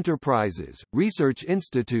state-owned enterprises, research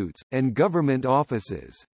institutes, and government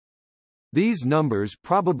offices. These numbers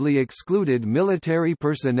probably excluded military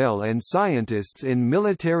personnel and scientists in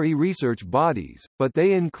military research bodies, but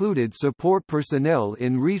they included support personnel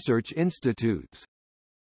in research institutes.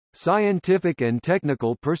 Scientific and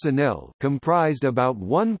technical personnel comprised about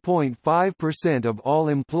 1.5% of all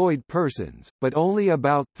employed persons, but only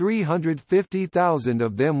about 350,000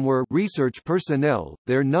 of them were research personnel.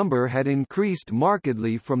 Their number had increased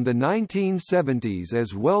markedly from the 1970s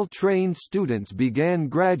as well-trained students began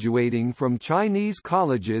graduating from Chinese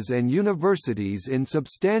colleges and universities in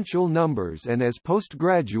substantial numbers and as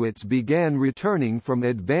postgraduates began returning from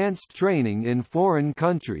advanced training in foreign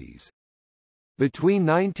countries. Between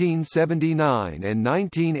 1979 and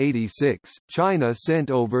 1986, China sent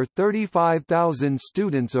over 35,000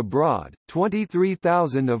 students abroad,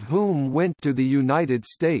 23,000 of whom went to the United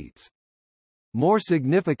States. More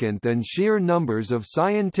significant than sheer numbers of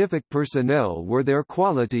scientific personnel were their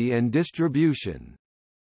quality and distribution.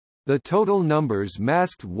 The total numbers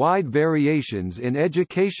masked wide variations in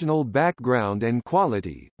educational background and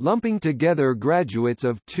quality, lumping together graduates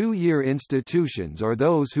of two-year institutions or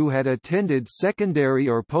those who had attended secondary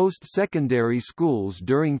or post-secondary schools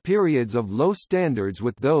during periods of low standards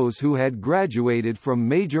with those who had graduated from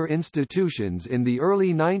major institutions in the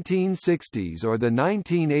early 1960s or the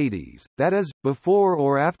 1980s, that is, before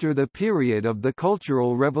or after the period of the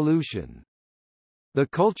Cultural Revolution. The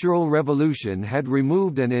Cultural Revolution had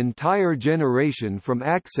removed an entire generation from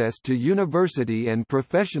access to university and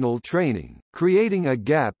professional training, creating a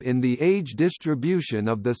gap in the age distribution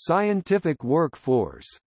of the scientific workforce.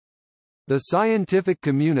 The scientific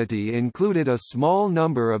community included a small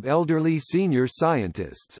number of elderly senior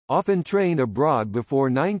scientists, often trained abroad before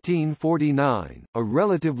 1949, a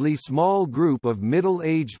relatively small group of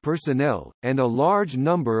middle-aged personnel, and a large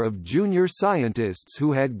number of junior scientists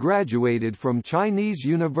who had graduated from Chinese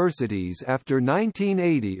universities after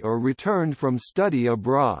 1980 or returned from study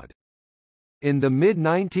abroad. In the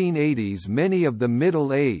mid-1980s, many of the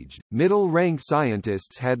middle-aged, middle-rank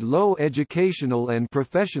scientists had low educational and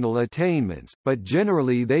professional attainments, but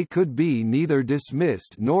generally they could be neither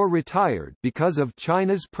dismissed nor retired because of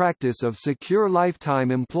China's practice of secure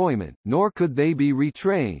lifetime employment, nor could they be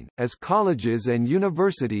retrained, as colleges and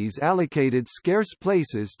universities allocated scarce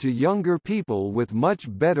places to younger people with much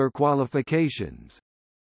better qualifications.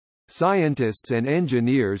 Scientists and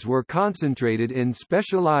engineers were concentrated in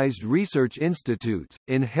specialized research institutes,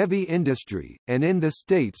 in heavy industry, and in the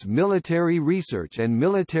state's military research and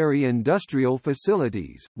military industrial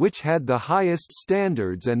facilities, which had the highest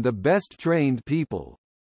standards and the best trained people.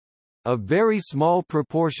 A very small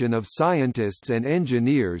proportion of scientists and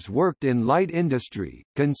engineers worked in light industry,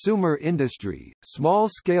 consumer industry,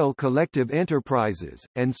 small-scale collective enterprises,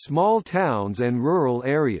 and small towns and rural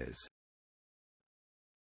areas.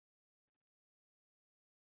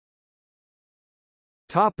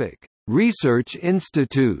 Topic: Research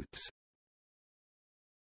institutes.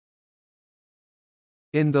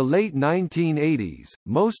 In the late 1980s,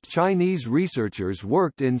 most Chinese researchers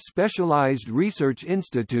worked in specialized research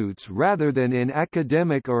institutes rather than in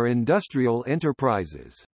academic or industrial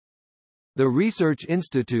enterprises. The research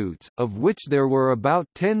institutes, of which there were about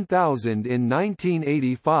 10,000 in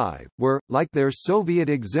 1985, were, like their Soviet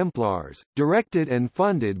exemplars, directed and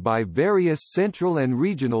funded by various central and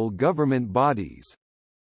regional government bodies.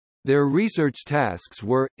 Their research tasks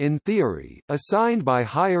were, in theory, assigned by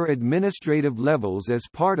higher administrative levels as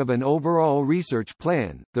part of an overall research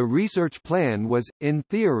plan. The research plan was, in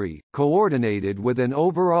theory, coordinated with an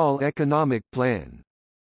overall economic plan.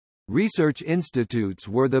 Research institutes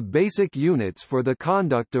were the basic units for the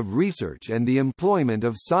conduct of research and the employment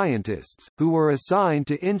of scientists, who were assigned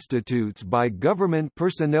to institutes by government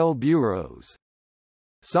personnel bureaus.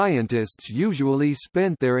 Scientists usually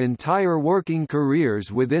spent their entire working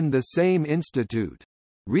careers within the same institute.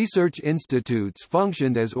 Research institutes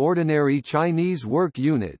functioned as ordinary Chinese work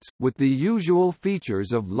units, with the usual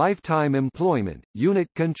features of lifetime employment, unit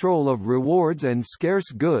control of rewards and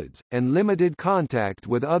scarce goods, and limited contact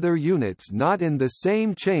with other units not in the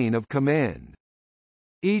same chain of command.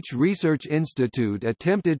 Each research institute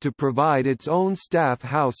attempted to provide its own staff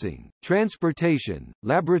housing, transportation,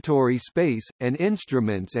 laboratory space, and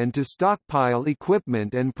instruments and to stockpile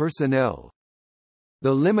equipment and personnel.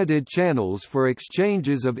 The limited channels for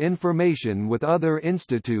exchanges of information with other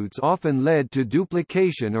institutes often led to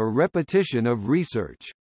duplication or repetition of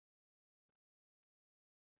research.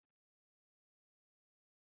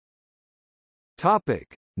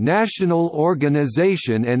 Topic: National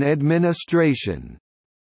organization and administration.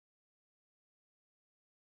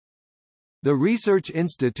 The research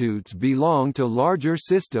institutes belong to larger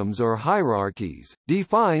systems or hierarchies,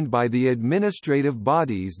 defined by the administrative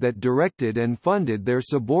bodies that directed and funded their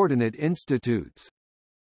subordinate institutes.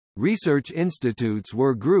 Research institutes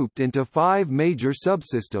were grouped into 5 major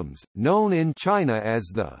subsystems, known in China as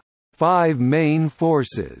the 5 main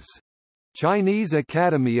forces: Chinese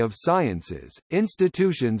Academy of Sciences,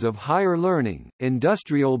 institutions of higher learning,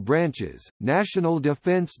 industrial branches, national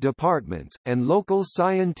defense departments, and local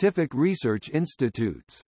scientific research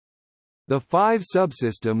institutes. The 5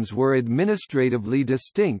 subsystems were administratively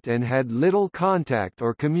distinct and had little contact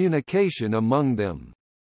or communication among them.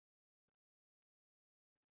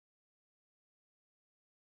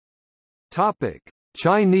 Topic: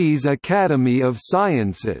 Chinese Academy of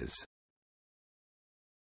Sciences.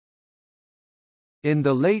 In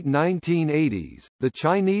the late 1980s, the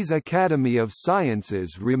Chinese Academy of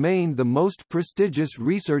Sciences remained the most prestigious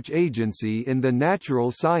research agency in the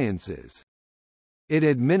natural sciences. It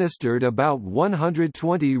administered about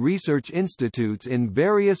 120 research institutes in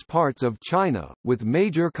various parts of China, with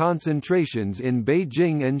major concentrations in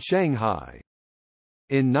Beijing and Shanghai.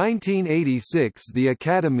 In 1986, the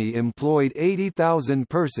Academy employed 80,000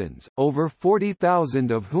 persons, over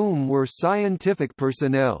 40,000 of whom were scientific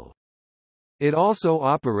personnel. It also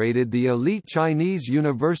operated the elite Chinese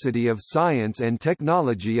University of Science and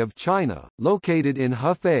Technology of China, located in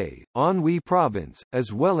Hefei, Anhui Province,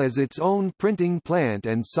 as well as its own printing plant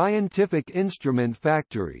and scientific instrument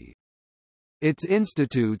factory. Its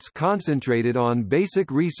institutes concentrated on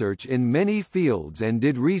basic research in many fields and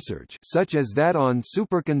did research such as that on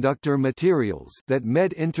superconductor materials that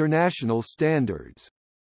met international standards.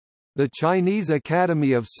 The Chinese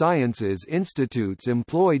Academy of Sciences institutes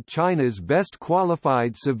employed China's best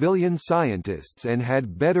qualified civilian scientists and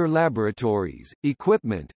had better laboratories,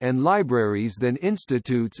 equipment, and libraries than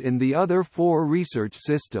institutes in the other 4 research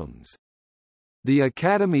systems. The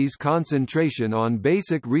Academy's concentration on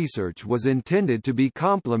basic research was intended to be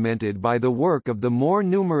complemented by the work of the more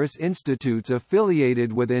numerous institutes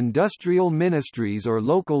affiliated with industrial ministries or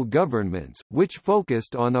local governments, which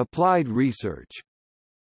focused on applied research.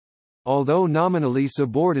 Although nominally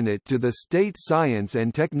subordinate to the State Science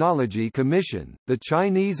and Technology Commission, the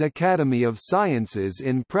Chinese Academy of Sciences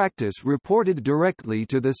in practice reported directly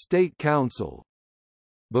to the State Council.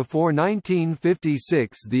 Before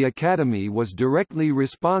 1956 the Academy was directly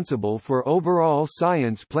responsible for overall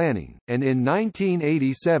science planning, and in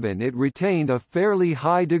 1987 it retained a fairly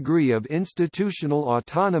high degree of institutional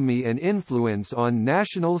autonomy and influence on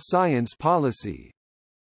national science policy.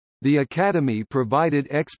 The Academy provided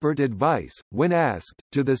expert advice, when asked,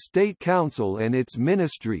 to the State Council and its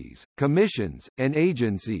ministries, commissions, and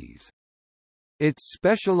agencies. Its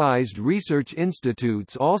specialized research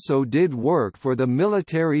institutes also did work for the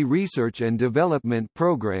Military Research and Development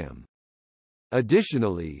Program.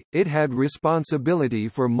 Additionally, it had responsibility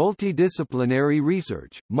for multidisciplinary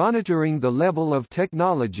research, monitoring the level of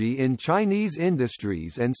technology in Chinese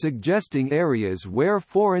industries and suggesting areas where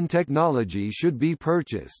foreign technology should be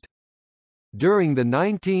purchased. During the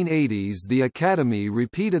 1980s the Academy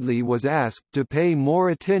repeatedly was asked to pay more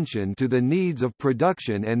attention to the needs of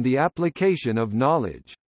production and the application of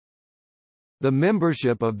knowledge. The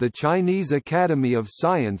membership of the Chinese Academy of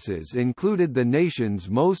Sciences included the nation's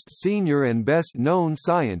most senior and best-known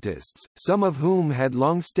scientists, some of whom had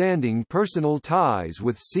long-standing personal ties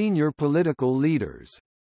with senior political leaders.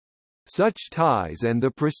 Such ties and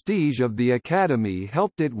the prestige of the Academy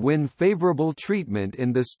helped it win favorable treatment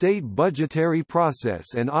in the state budgetary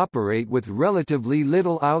process and operate with relatively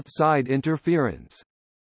little outside interference.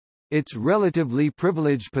 Its relatively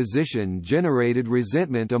privileged position generated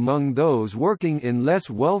resentment among those working in less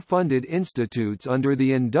well-funded institutes under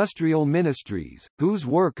the industrial ministries, whose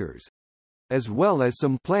workers—as well as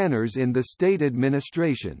some planners in the state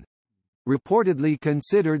administration, reportedly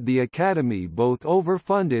considered the Academy both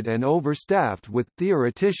overfunded and overstaffed with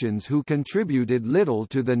theoreticians who contributed little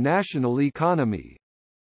to the national economy.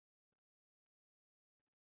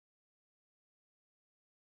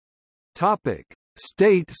 Topic: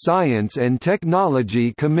 State Science and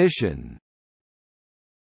Technology Commission.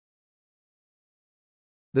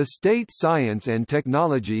 The State Science and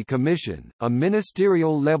Technology Commission, a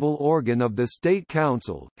ministerial-level organ of the State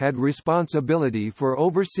Council, had responsibility for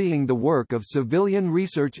overseeing the work of civilian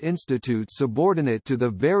research institutes subordinate to the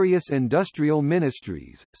various industrial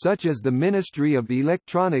ministries, such as the Ministry of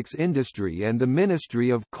Electronics Industry and the Ministry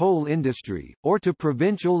of Coal Industry, or to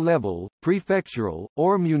provincial-level, prefectural,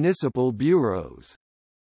 or municipal bureaus.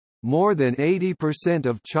 More than 80%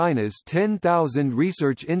 of China's 10,000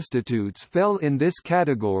 research institutes fell in this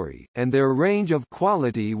category, and their range of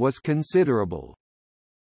quality was considerable.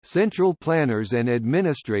 Central planners and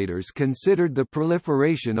administrators considered the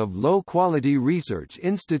proliferation of low-quality research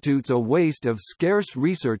institutes a waste of scarce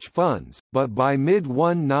research funds, but by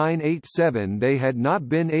mid-1987 they had not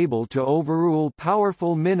been able to overrule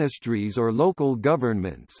powerful ministries or local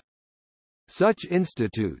governments. Such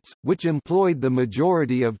institutes, which employed the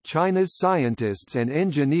majority of China's scientists and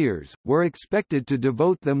engineers, were expected to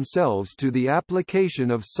devote themselves to the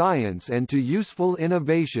application of science and to useful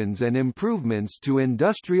innovations and improvements to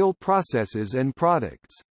industrial processes and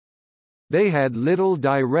products. They had little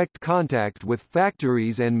direct contact with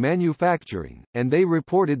factories and manufacturing, and they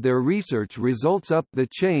reported their research results up the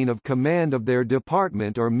chain of command of their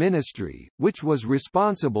department or ministry, which was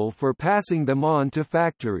responsible for passing them on to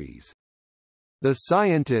factories. The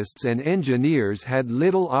scientists and engineers had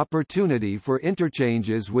little opportunity for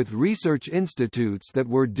interchanges with research institutes that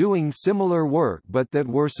were doing similar work but that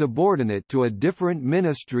were subordinate to a different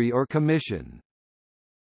ministry or commission.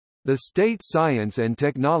 The State Science and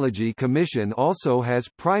Technology Commission also has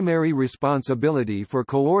primary responsibility for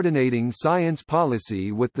coordinating science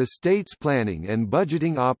policy with the state's planning and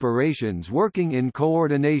budgeting operations, working in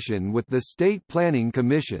coordination with the State Planning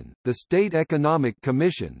Commission, the State Economic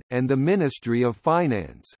Commission, and the Ministry of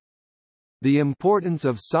Finance. The importance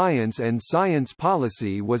of science and science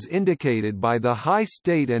policy was indicated by the high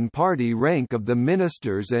state and party rank of the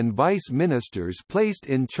ministers and vice ministers placed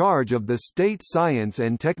in charge of the State Science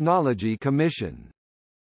and Technology Commission.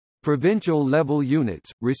 Provincial-level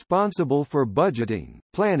units, responsible for budgeting,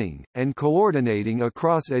 planning, and coordinating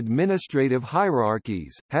across administrative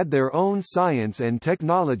hierarchies, had their own science and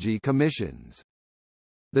technology commissions.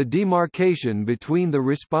 The demarcation between the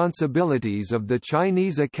responsibilities of the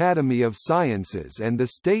Chinese Academy of Sciences and the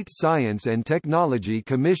State Science and Technology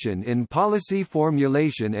Commission in policy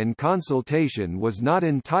formulation and consultation was not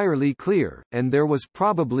entirely clear, and there was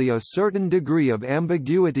probably a certain degree of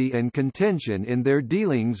ambiguity and contention in their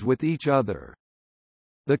dealings with each other.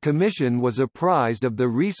 The Commission was apprised of the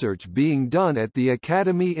research being done at the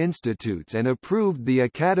Academy Institutes and approved the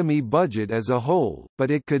Academy budget as a whole,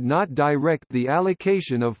 but it could not direct the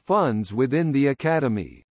allocation of funds within the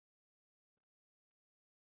Academy.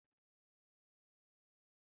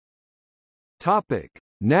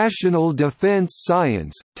 National Defense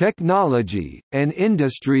Science, Technology, and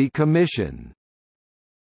Industry Commission.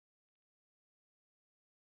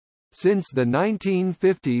 Since the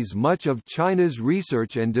 1950s, much of China's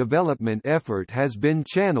research and development effort has been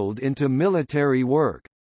channeled into military work.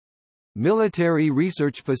 Military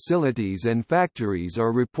research facilities and factories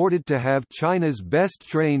are reported to have China's best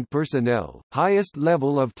trained personnel, highest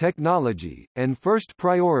level of technology, and first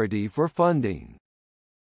priority for funding.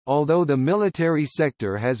 Although the military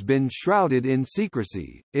sector has been shrouded in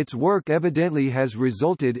secrecy, its work evidently has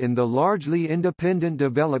resulted in the largely independent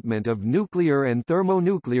development of nuclear and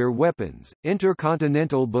thermonuclear weapons,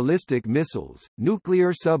 intercontinental ballistic missiles,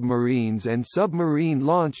 nuclear submarines and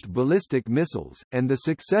submarine-launched ballistic missiles, and the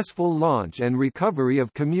successful launch and recovery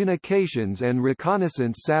of communications and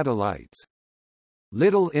reconnaissance satellites.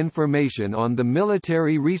 Little information on the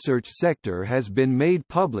military research sector has been made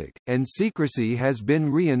public, and secrecy has been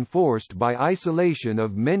reinforced by isolation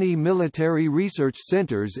of many military research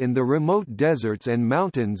centers in the remote deserts and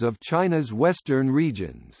mountains of China's western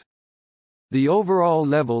regions. The overall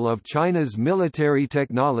level of China's military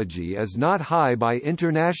technology is not high by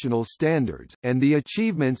international standards, and the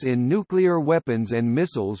achievements in nuclear weapons and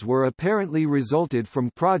missiles were apparently resulted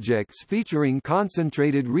from projects featuring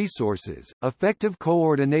concentrated resources, effective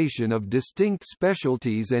coordination of distinct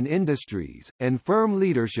specialties and industries, and firm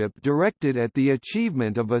leadership directed at the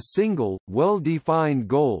achievement of a single, well-defined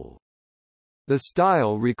goal. The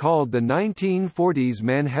style recalled the 1940s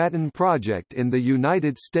Manhattan Project in the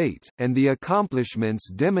United States, and the accomplishments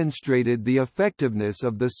demonstrated the effectiveness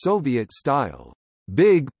of the Soviet-style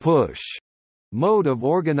 "big push" mode of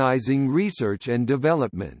organizing research and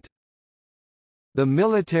development. The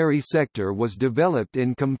military sector was developed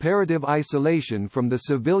in comparative isolation from the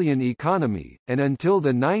civilian economy, and until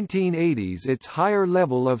the 1980s its higher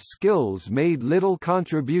level of skills made little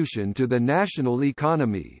contribution to the national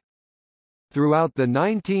economy. Throughout the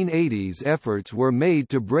 1980s, efforts were made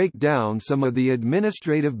to break down some of the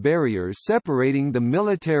administrative barriers separating the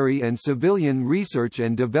military and civilian research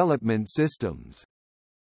and development systems.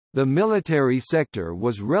 The military sector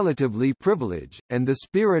was relatively privileged, and the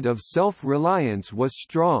spirit of self-reliance was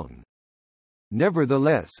strong.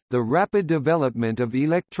 Nevertheless, the rapid development of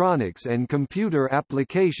electronics and computer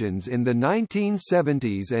applications in the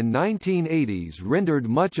 1970s and 1980s rendered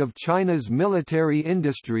much of China's military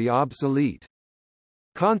industry obsolete.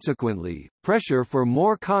 Consequently, pressure for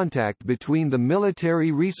more contact between the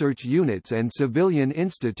military research units and civilian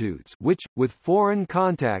institutes, which, with foreign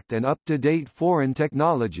contact and up-to-date foreign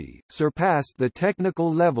technology, surpassed the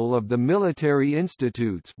technical level of the military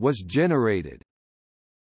institutes, was generated.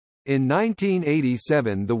 In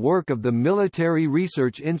 1987, the work of the military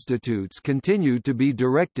research institutes continued to be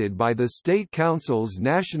directed by the State Council's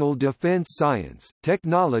National Defense Science,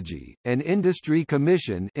 Technology, and Industry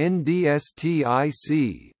Commission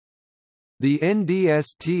 (NDSTIC). The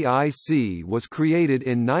NDSTIC was created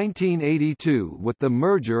in 1982 with the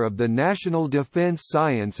merger of the National Defense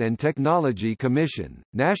Science and Technology Commission,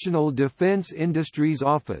 National Defense Industries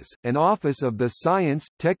Office, and Office of the Science,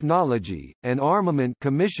 Technology, and Armament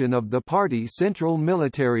Commission of the Party Central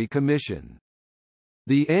Military Commission.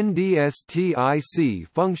 The NDSTIC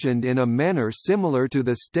functioned in a manner similar to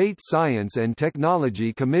the State Science and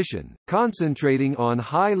Technology Commission, concentrating on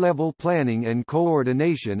high-level planning and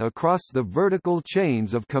coordination across the vertical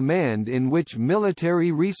chains of command in which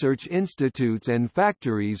military research institutes and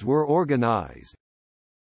factories were organized.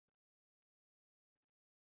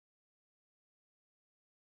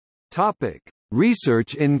 Topic: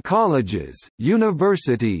 Research in colleges,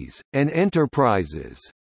 universities, and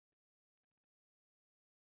enterprises.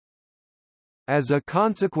 As a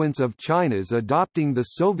consequence of China's adopting the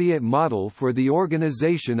Soviet model for the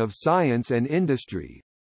organization of science and industry,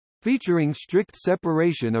 featuring strict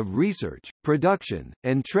separation of research, production,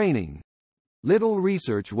 and training, little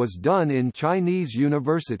research was done in Chinese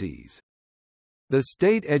universities. The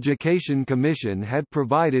State Education Commission had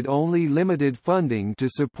provided only limited funding to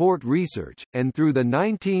support research, and through the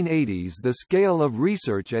 1980s the scale of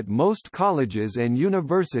research at most colleges and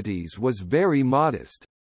universities was very modest.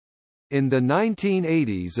 In the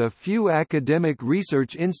 1980s a few academic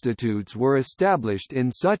research institutes were established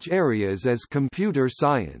in such areas as computer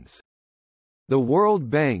science. The World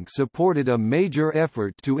Bank supported a major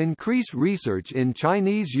effort to increase research in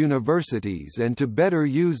Chinese universities and to better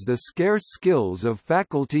use the scarce skills of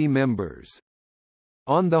faculty members.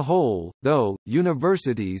 On the whole, though,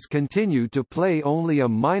 universities continue to play only a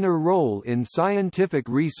minor role in scientific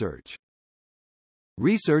research.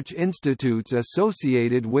 Research institutes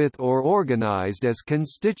associated with or organized as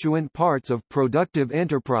constituent parts of productive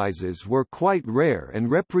enterprises were quite rare and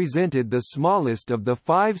represented the smallest of the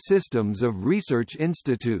 5 systems of research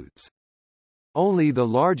institutes. Only the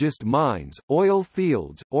largest mines, oil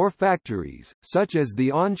fields, or factories, such as the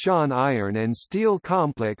Anshan Iron and Steel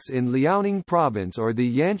Complex in Liaoning Province or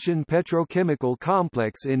the Yanshan Petrochemical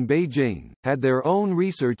Complex in Beijing, had their own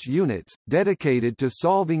research units, dedicated to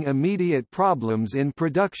solving immediate problems in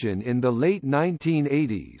production in the late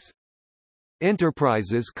 1980s.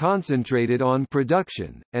 Enterprises concentrated on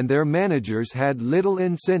production, and their managers had little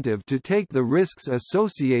incentive to take the risks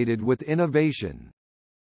associated with innovation.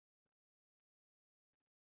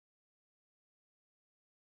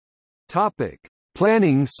 Topic: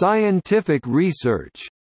 Planning scientific research.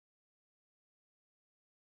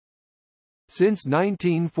 Since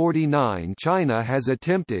 1949 China has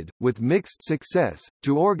attempted, with mixed success,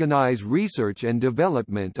 to organize research and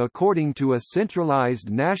development according to a centralized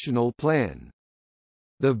national plan.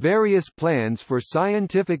 The various plans for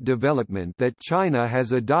scientific development that China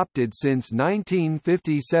has adopted since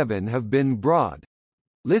 1957 have been broad,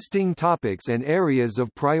 listing topics and areas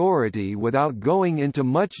of priority without going into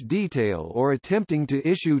much detail or attempting to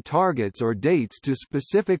issue targets or dates to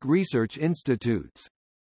specific research institutes.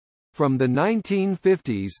 From the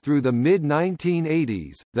 1950s through the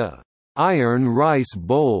mid-1980s, the Iron Rice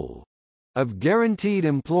Bowl of guaranteed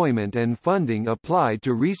employment and funding applied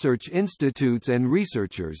to research institutes and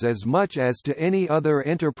researchers as much as to any other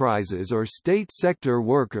enterprises or state sector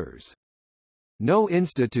workers. No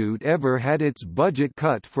institute ever had its budget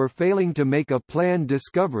cut for failing to make a planned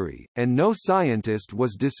discovery, and no scientist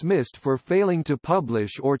was dismissed for failing to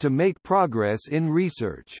publish or to make progress in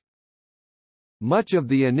research. Much of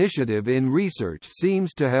the initiative in research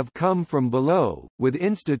seems to have come from below, with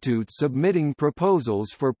institutes submitting proposals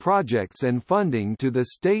for projects and funding to the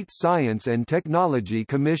State Science and Technology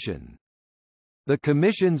Commission. The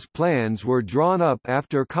Commission's plans were drawn up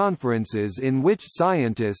after conferences in which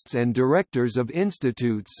scientists and directors of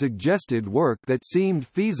institutes suggested work that seemed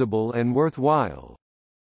feasible and worthwhile.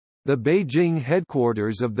 The Beijing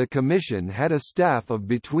headquarters of the Commission had a staff of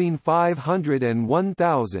between 500 and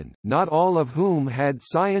 1,000, not all of whom had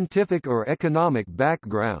scientific or economic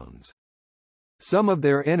backgrounds. Some of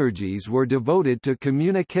their energies were devoted to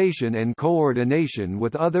communication and coordination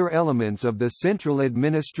with other elements of the central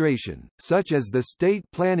administration, such as the State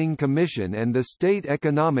Planning Commission and the State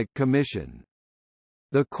Economic Commission.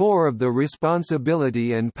 The core of the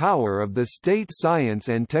responsibility and power of the State Science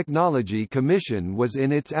and Technology Commission was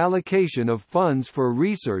in its allocation of funds for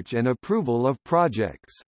research and approval of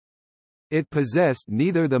projects. It possessed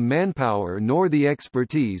neither the manpower nor the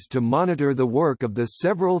expertise to monitor the work of the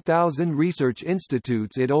several thousand research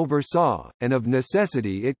institutes it oversaw, and of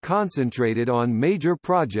necessity it concentrated on major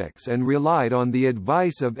projects and relied on the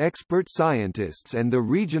advice of expert scientists and the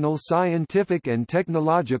regional scientific and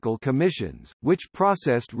technological commissions, which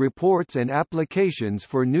processed reports and applications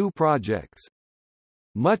for new projects.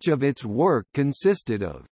 Much of its work consisted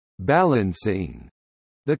of balancing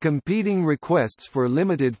the competing requests for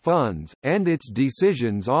limited funds, and its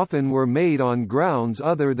decisions often were made on grounds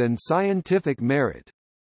other than scientific merit.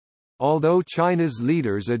 Although China's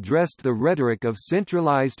leaders addressed the rhetoric of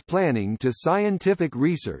centralized planning to scientific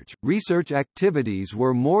research, research activities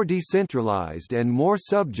were more decentralized and more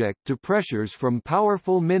subject to pressures from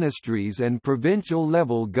powerful ministries and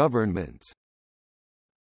provincial-level governments.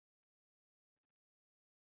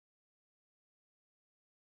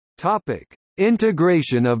 Topic: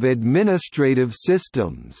 Integration of administrative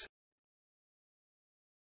systems.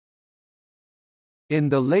 In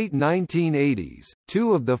the late 1980s,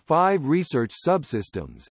 2 of the 5 research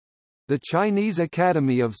subsystems, the Chinese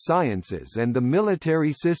Academy of Sciences and the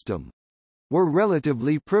military system, were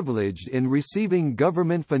relatively privileged in receiving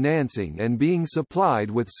government financing and being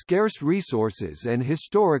supplied with scarce resources, and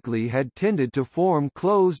historically had tended to form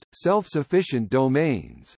closed, self-sufficient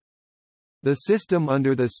domains. The system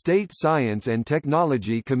under the State Science and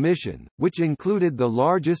Technology Commission, which included the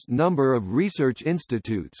largest number of research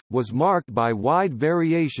institutes, was marked by wide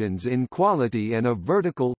variations in quality and a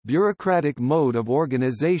vertical, bureaucratic mode of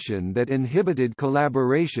organization that inhibited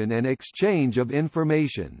collaboration and exchange of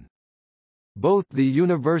information. Both the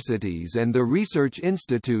universities and the research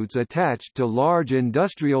institutes attached to large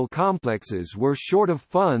industrial complexes were short of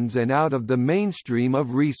funds and out of the mainstream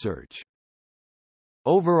of research.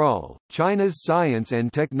 Overall, China's science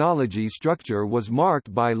and technology structure was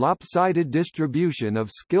marked by lopsided distribution of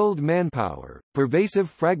skilled manpower, pervasive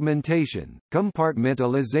fragmentation,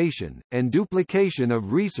 compartmentalization, and duplication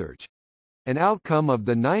of research, an outcome of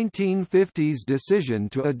the 1950s decision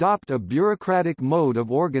to adopt a bureaucratic mode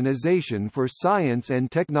of organization for science and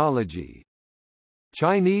technology.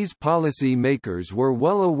 Chinese policy makers were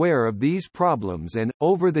well aware of these problems and,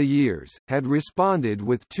 over the years, had responded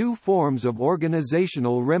with two forms of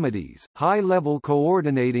organizational remedies: high-level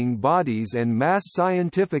coordinating bodies and mass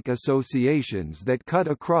scientific associations that cut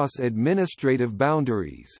across administrative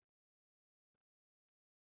boundaries.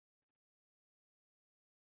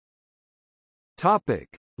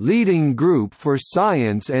 Leading Group for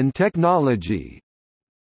Science and Technology.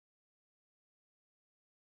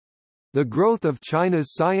 The growth of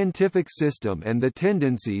China's scientific system and the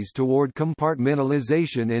tendencies toward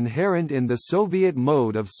compartmentalization inherent in the Soviet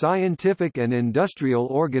mode of scientific and industrial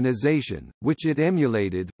organization, which it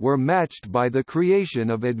emulated, were matched by the creation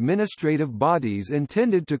of administrative bodies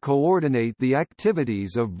intended to coordinate the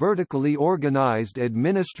activities of vertically organized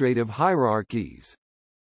administrative hierarchies.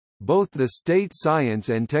 Both the State Science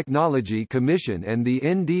and Technology Commission and the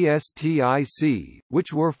NDSTIC,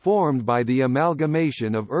 which were formed by the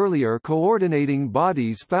amalgamation of earlier coordinating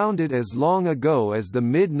bodies founded as long ago as the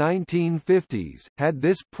mid-1950s, had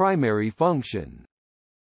this primary function.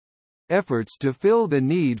 Efforts to fill the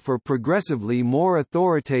need for progressively more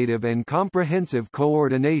authoritative and comprehensive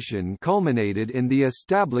coordination culminated in the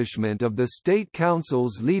establishment of the State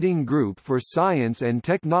Council's Leading Group for Science and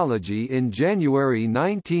Technology in January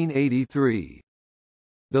 1983.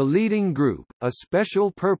 The Leading Group, a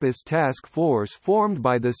special-purpose task force formed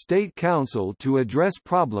by the State Council to address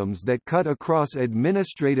problems that cut across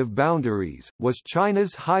administrative boundaries, was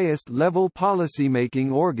China's highest-level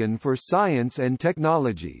policymaking organ for science and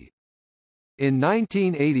technology. In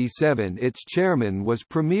 1987 its chairman was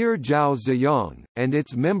Premier Zhao Ziyang, and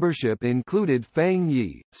its membership included Fang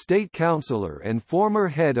Yi, state councillor and former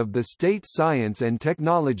head of the State Science and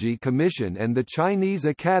Technology Commission and the Chinese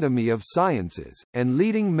Academy of Sciences, and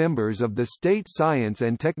leading members of the State Science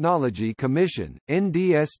and Technology Commission,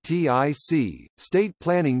 NDSTIC, State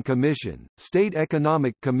Planning Commission, State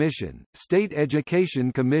Economic Commission, State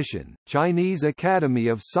Education Commission, Chinese Academy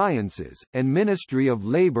of Sciences, and Ministry of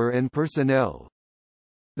Labor and Personnel.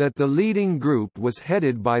 That the leading group was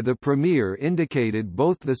headed by the premier indicated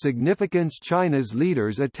both the significance China's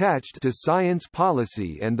leaders attached to science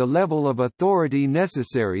policy and the level of authority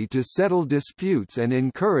necessary to settle disputes and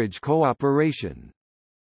encourage cooperation.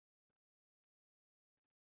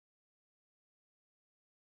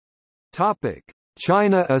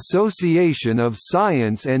 China Association of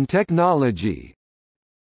Science and Technology.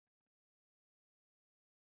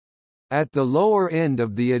 At the lower end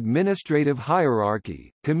of the administrative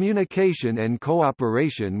hierarchy, communication and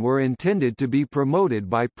cooperation were intended to be promoted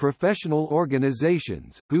by professional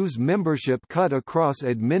organizations, whose membership cut across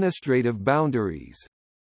administrative boundaries.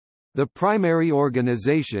 The primary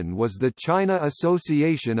organization was the China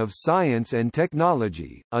Association of Science and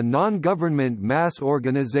Technology, a non-government mass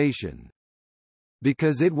organization.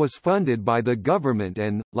 Because it was funded by the government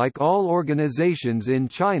and, like all organizations in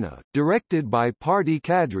China, directed by party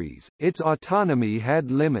cadres, its autonomy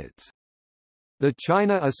had limits. The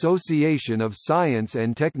China Association of Science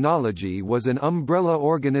and Technology was an umbrella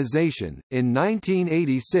organization. In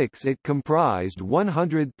 1986 it comprised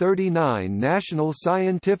 139 national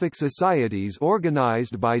scientific societies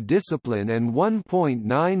organized by discipline and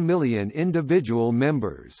 1.9 million individual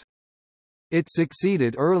members. It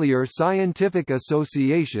succeeded earlier scientific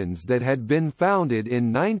associations that had been founded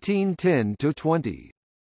in 1910–20.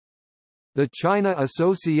 The China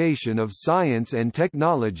Association of Science and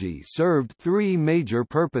Technology served three major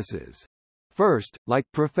purposes. First, like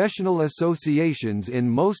professional associations in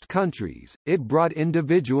most countries, it brought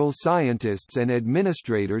individual scientists and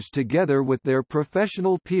administrators together with their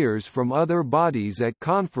professional peers from other bodies at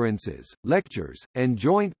conferences, lectures, and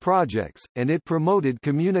joint projects, and it promoted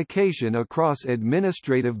communication across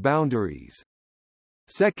administrative boundaries.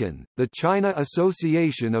 Second, the China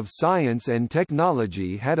Association of Science and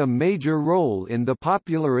Technology had a major role in the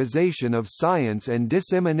popularization of science and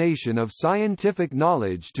dissemination of scientific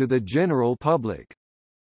knowledge to the general public.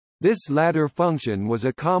 This latter function was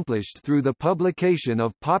accomplished through the publication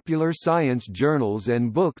of popular science journals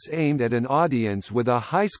and books aimed at an audience with a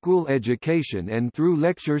high school education and through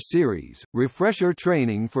lecture series, refresher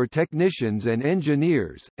training for technicians and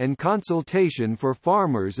engineers, and consultation for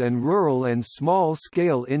farmers and rural and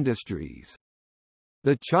small-scale industries.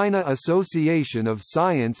 The China Association of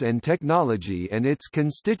Science and Technology and its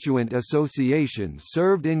constituent associations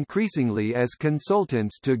served increasingly as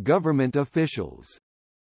consultants to government officials.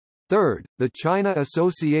 Third, the China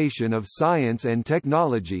Association of Science and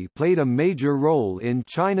Technology played a major role in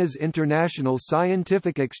China's international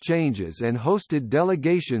scientific exchanges and hosted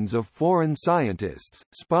delegations of foreign scientists,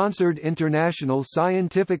 sponsored international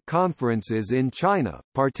scientific conferences in China,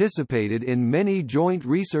 participated in many joint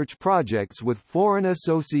research projects with foreign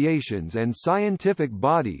associations and scientific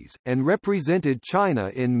bodies, and represented China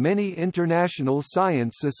in many international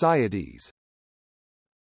science societies.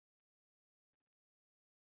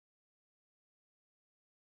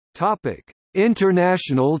 Topic: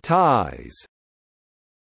 International ties.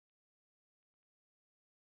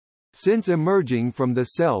 Since emerging from the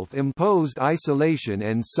self-imposed isolation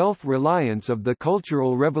and self-reliance of the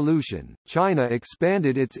Cultural Revolution, China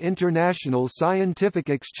expanded its international scientific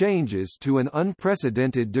exchanges to an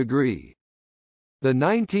unprecedented degree. The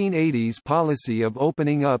 1980s policy of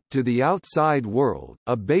opening up to the outside world,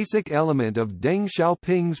 a basic element of Deng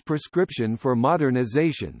Xiaoping's prescription for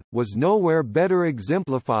modernization, was nowhere better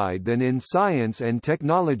exemplified than in science and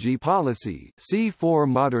technology policy. See for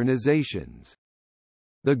modernizations.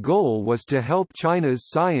 The goal was to help China's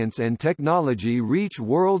science and technology reach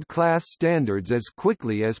world-class standards as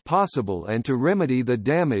quickly as possible and to remedy the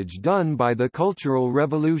damage done by the Cultural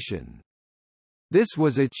Revolution. This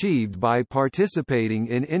was achieved by participating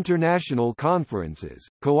in international conferences,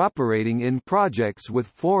 cooperating in projects with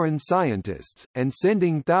foreign scientists, and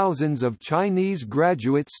sending thousands of Chinese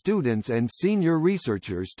graduate students and senior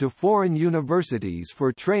researchers to foreign universities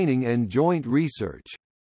for training and joint research.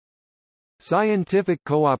 Scientific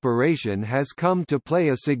cooperation has come to play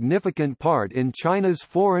a significant part in China's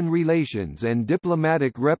foreign relations and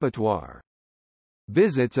diplomatic repertoire.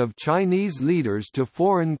 Visits of Chinese leaders to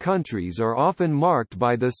foreign countries are often marked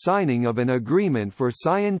by the signing of an agreement for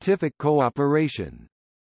scientific cooperation.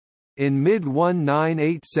 In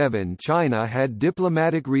mid-1987 China had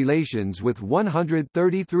diplomatic relations with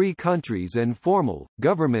 133 countries and formal,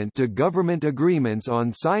 government-to-government agreements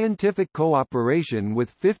on scientific cooperation with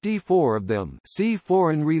 54 of them. See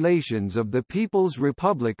Foreign Relations of the People's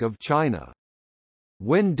Republic of China.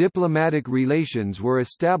 When diplomatic relations were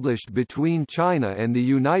established between China and the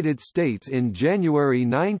United States in January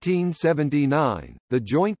 1979, the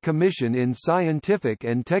Joint Commission in Scientific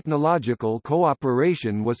and Technological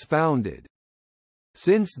Cooperation was founded.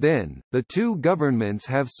 Since then, the two governments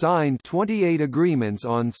have signed 28 agreements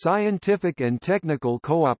on scientific and technical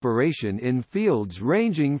cooperation in fields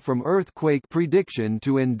ranging from earthquake prediction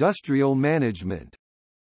to industrial management.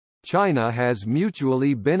 China has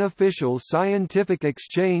mutually beneficial scientific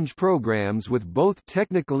exchange programs with both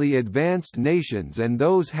technically advanced nations and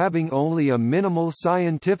those having only a minimal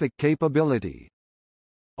scientific capability.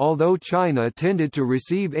 Although China tended to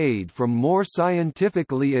receive aid from more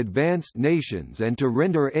scientifically advanced nations and to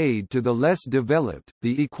render aid to the less developed,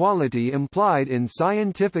 the equality implied in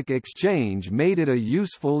scientific exchange made it a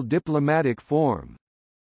useful diplomatic form.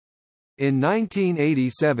 In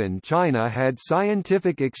 1987 China had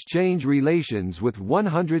scientific exchange relations with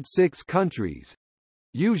 106 countries,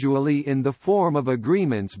 usually in the form of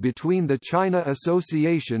agreements between the China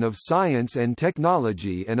Association of Science and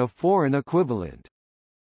Technology and a foreign equivalent.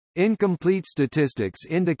 Incomplete statistics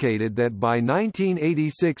indicated that by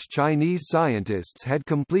 1986 Chinese scientists had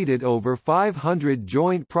completed over 500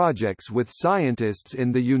 joint projects with scientists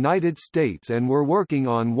in the United States and were working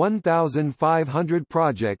on 1,500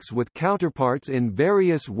 projects with counterparts in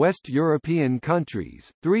various West European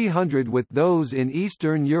countries, 300 with those in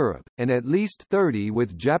Eastern Europe, and at least 30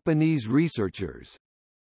 with Japanese researchers.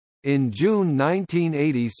 In June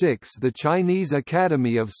 1986 the Chinese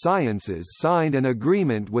Academy of Sciences signed an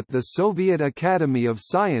agreement with the Soviet Academy of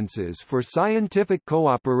Sciences for scientific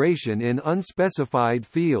cooperation in unspecified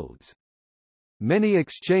fields. Many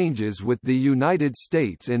exchanges with the United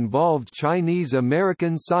States involved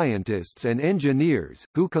Chinese-American scientists and engineers,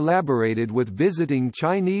 who collaborated with visiting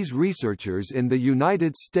Chinese researchers in the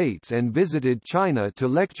United States and visited China to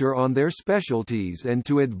lecture on their specialties and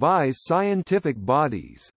to advise scientific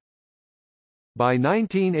bodies. By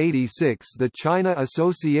 1986, the China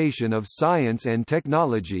Association of Science and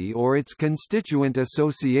Technology or its constituent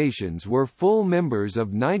associations were full members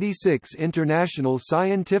of 96 international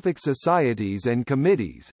scientific societies and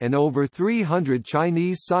committees, and over 300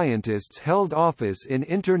 Chinese scientists held office in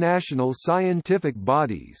international scientific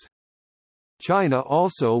bodies. China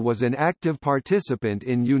also was an active participant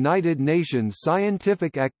in United Nations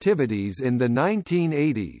scientific activities in the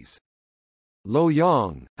 1980s.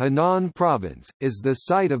 Luoyang, Henan Province, is the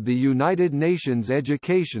site of the United Nations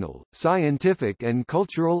Educational, Scientific and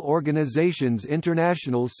Cultural Organization's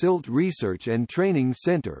International Silt Research and Training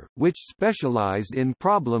Center, which specialized in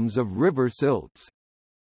problems of river silts.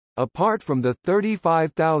 Apart from the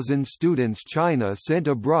 35,000 students China sent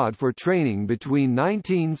abroad for training between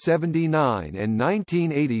 1979 and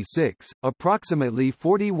 1986, approximately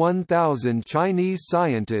 41,000 Chinese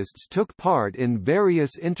scientists took part in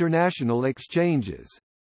various international exchanges.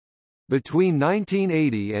 Between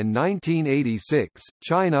 1980 and 1986,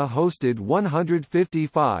 China hosted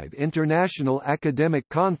 155 international academic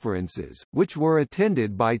conferences, which were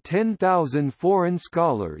attended by 10,000 foreign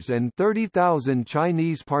scholars and 30,000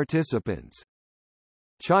 Chinese participants.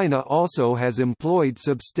 China also has employed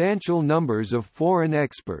substantial numbers of foreign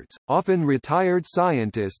experts, often retired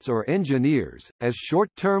scientists or engineers, as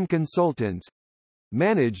short-term consultants,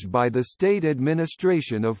 managed by the State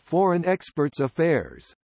Administration of Foreign Experts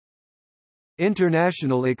Affairs.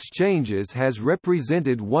 International exchanges has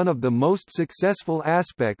represented one of the most successful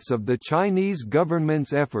aspects of the Chinese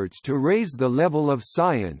government's efforts to raise the level of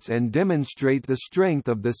science and demonstrate the strength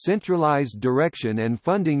of the centralized direction and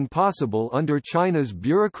funding possible under China's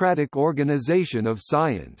bureaucratic organization of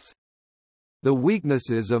science. The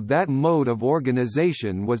weaknesses of that mode of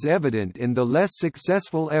organization was evident in the less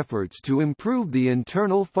successful efforts to improve the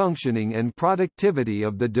internal functioning and productivity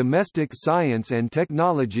of the domestic science and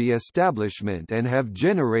technology establishment and have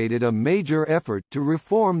generated a major effort to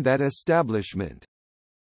reform that establishment.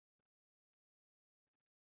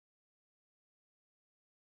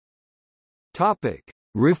 Topic: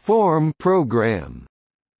 Reform program.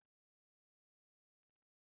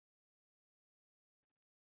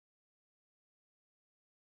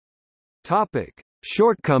 Topic: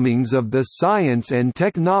 Shortcomings of the science and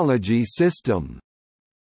technology system.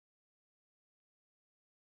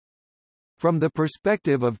 From the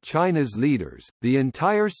perspective of China's leaders, the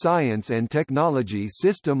entire science and technology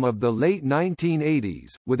system of the late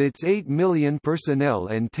 1980s, with its 8 million personnel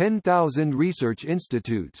and 10,000 research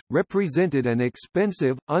institutes, represented an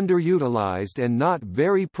expensive, underutilized and not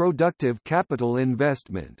very productive capital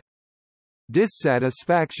investment.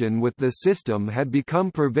 Dissatisfaction with the system had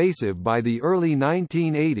become pervasive by the early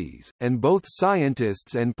 1980s, and both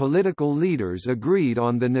scientists and political leaders agreed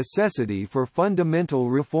on the necessity for fundamental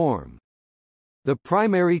reform. The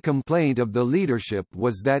primary complaint of the leadership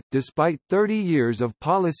was that, despite 30 years of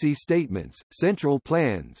policy statements, central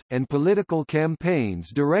plans, and political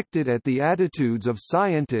campaigns directed at the attitudes of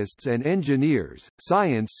scientists and engineers,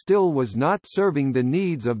 science still was not serving the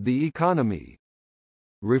needs of the economy.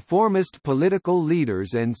 Reformist political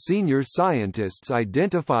leaders and senior scientists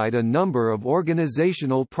identified a number of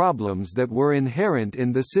organizational problems that were inherent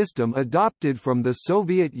in the system adopted from the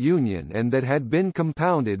Soviet Union and that had been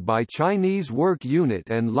compounded by Chinese work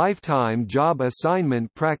unit and lifetime job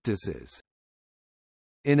assignment practices.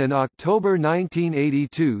 In an October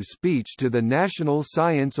 1982 speech to the National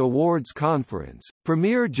Science Awards Conference,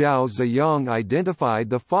 Premier Zhao Ziyang identified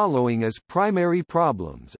the following as primary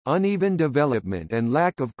problems: uneven development and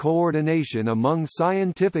lack of coordination among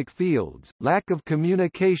scientific fields, lack of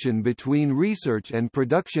communication between research and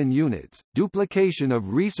production units, duplication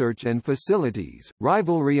of research and facilities,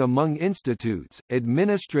 rivalry among institutes,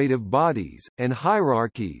 administrative bodies, and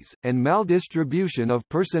hierarchies, and maldistribution of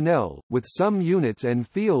personnel, with some units and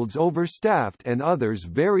fields overstaffed and others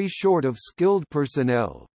very short of skilled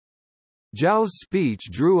personnel. Zhao's speech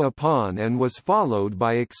drew upon and was followed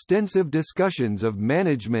by extensive discussions of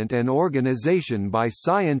management and organization by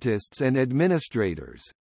scientists and administrators.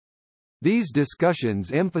 These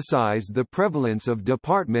discussions emphasized the prevalence of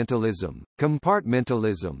departmentalism,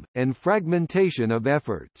 compartmentalism, and fragmentation of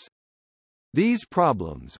efforts. These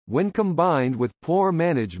problems, when combined with poor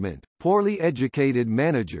management, poorly educated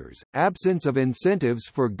managers, absence of incentives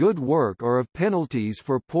for good work or of penalties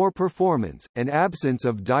for poor performance, and absence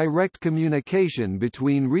of direct communication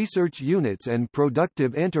between research units and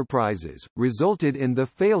productive enterprises, resulted in the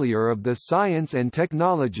failure of the science and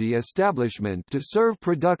technology establishment to serve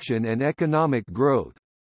production and economic growth.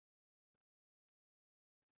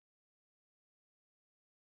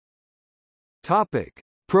 Topic: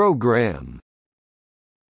 Program.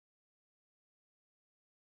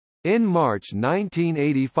 In March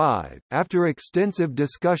 1985, after extensive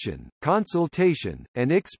discussion, consultation,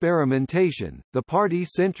 and experimentation, the Party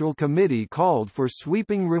Central Committee called for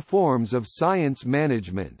sweeping reforms of science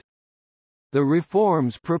management. The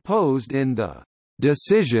reforms proposed in the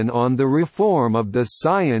Decision on the Reform of the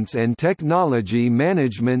Science and Technology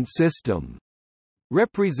Management System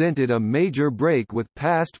represented a major break with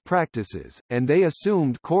past practices, and they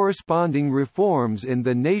assumed corresponding reforms in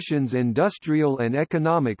the nation's industrial and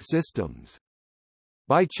economic systems.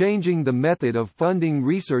 By changing the method of funding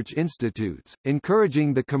research institutes,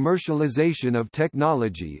 encouraging the commercialization of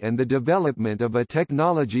technology and the development of a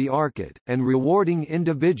technology market, and rewarding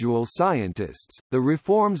individual scientists, the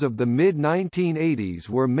reforms of the mid-1980s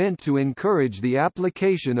were meant to encourage the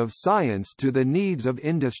application of science to the needs of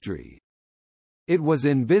industry. It was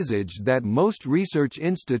envisaged that most research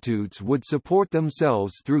institutes would support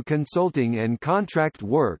themselves through consulting and contract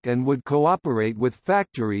work and would cooperate with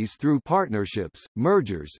factories through partnerships,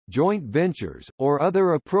 mergers, joint ventures, or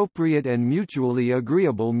other appropriate and mutually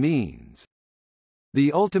agreeable means.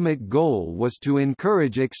 The ultimate goal was to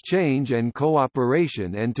encourage exchange and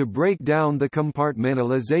cooperation and to break down the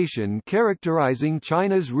compartmentalization characterizing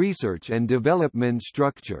China's research and development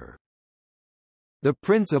structure. The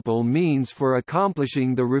principal means for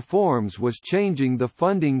accomplishing the reforms was changing the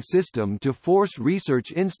funding system to force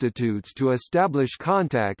research institutes to establish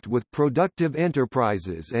contact with productive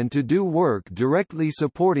enterprises and to do work directly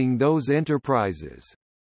supporting those enterprises.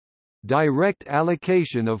 Direct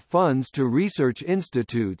allocation of funds to research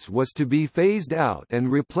institutes was to be phased out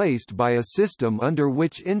and replaced by a system under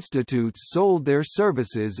which institutes sold their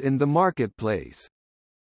services in the marketplace.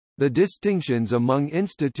 The distinctions among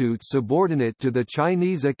institutes subordinate to the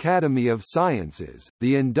Chinese Academy of Sciences,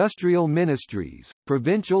 the industrial ministries,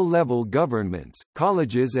 provincial-level governments,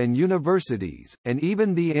 colleges and universities, and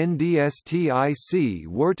even the NDSTIC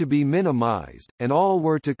were to be minimized, and all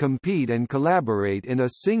were to compete and collaborate in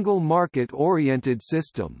a single market-oriented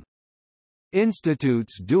system.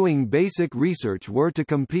 Institutes doing basic research were to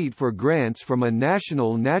compete for grants from a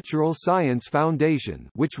national natural science foundation,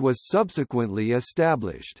 which was subsequently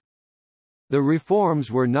established. The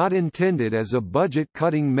reforms were not intended as a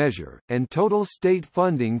budget-cutting measure, and total state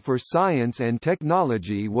funding for science and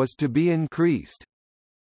technology was to be increased.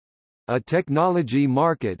 A technology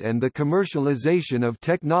market and the commercialization of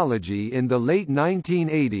technology in the late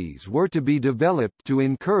 1980s were to be developed to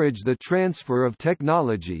encourage the transfer of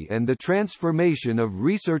technology and the transformation of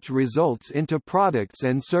research results into products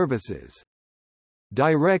and services.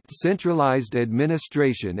 Direct centralized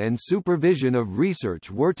administration and supervision of research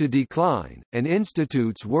were to decline, and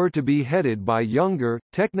institutes were to be headed by younger,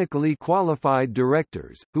 technically qualified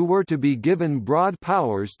directors, who were to be given broad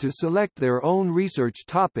powers to select their own research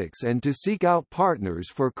topics and to seek out partners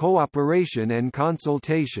for cooperation and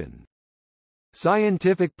consultation.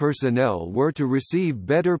 Scientific personnel were to receive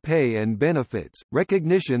better pay and benefits,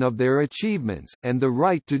 recognition of their achievements, and the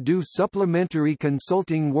right to do supplementary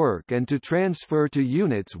consulting work and to transfer to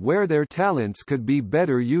units where their talents could be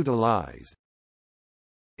better utilized.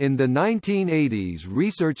 In the 1980s,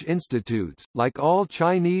 research institutes, like all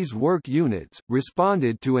Chinese work units,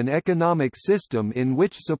 responded to an economic system in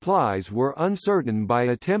which supplies were uncertain by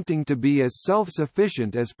attempting to be as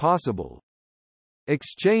self-sufficient as possible.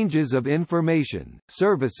 Exchanges of information,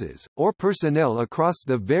 services, or personnel across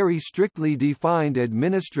the very strictly defined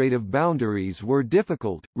administrative boundaries were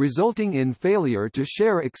difficult, resulting in failure to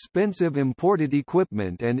share expensive imported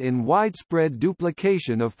equipment and in widespread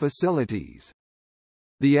duplication of facilities.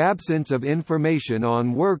 The absence of information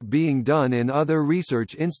on work being done in other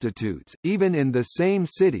research institutes, even in the same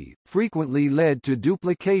city, frequently led to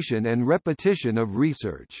duplication and repetition of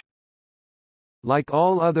research. Like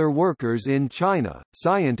all other workers in China,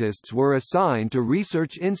 scientists were assigned to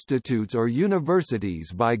research institutes or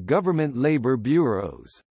universities by government labor bureaus.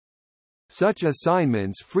 Such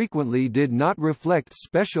assignments frequently did not reflect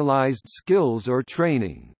specialized skills or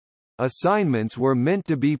training. Assignments were meant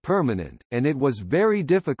to be permanent, and it was very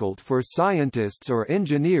difficult for scientists or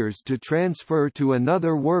engineers to transfer to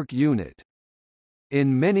another work unit.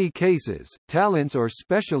 In many cases, talents or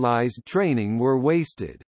specialized training were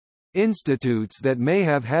wasted. Institutes that may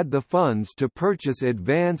have had the funds to purchase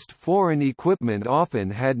advanced foreign equipment often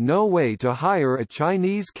had no way to hire a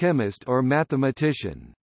Chinese chemist or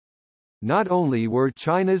mathematician. Not only were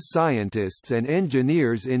China's scientists and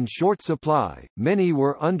engineers in short supply, many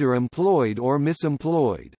were underemployed or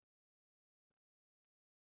misemployed.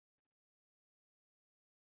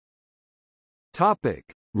 Topic: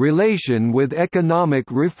 Relation with economic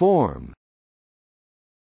reform.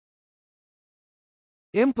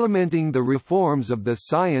 Implementing the reforms of the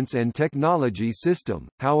science and technology system,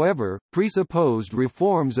 however, presupposed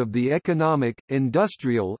reforms of the economic,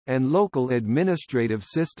 industrial, and local administrative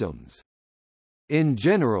systems. In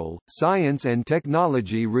general, science and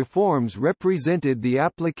technology reforms represented the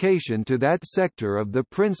application to that sector of the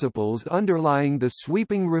principles underlying the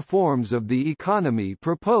sweeping reforms of the economy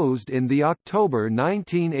proposed in the October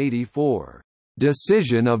 1984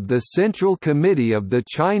 decision of the Central Committee of the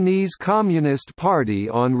Chinese Communist Party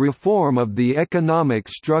on reform of the economic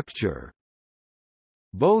structure.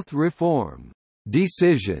 Both reform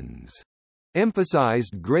decisions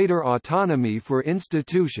emphasized greater autonomy for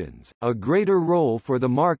institutions, a greater role for the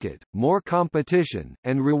market, more competition,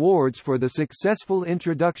 and rewards for the successful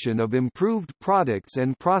introduction of improved products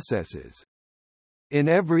and processes. In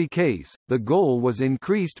every case, the goal was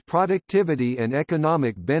increased productivity and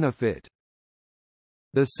economic benefit.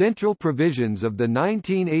 The central provisions of the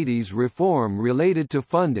 1980s reform related to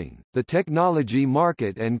funding, the technology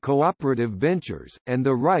market and cooperative ventures, and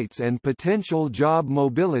the rights and potential job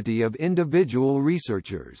mobility of individual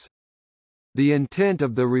researchers. The intent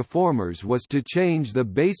of the reformers was to change the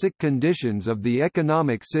basic conditions of the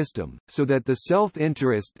economic system, so that the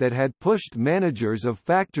self-interest that had pushed managers of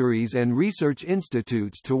factories and research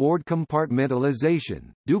institutes toward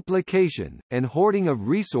compartmentalization, duplication, and hoarding of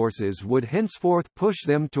resources would henceforth push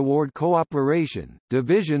them toward cooperation,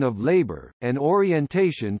 division of labor, and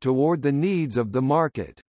orientation toward the needs of the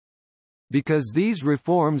market. Because these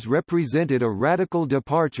reforms represented a radical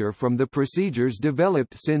departure from the procedures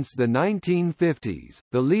developed since the 1950s,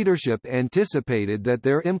 the leadership anticipated that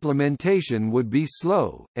their implementation would be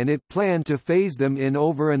slow, and it planned to phase them in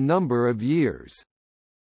over a number of years.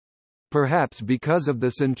 Perhaps because of the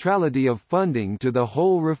centrality of funding to the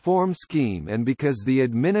whole reform scheme and because the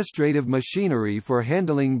administrative machinery for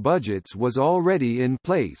handling budgets was already in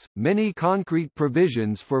place, many concrete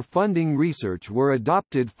provisions for funding research were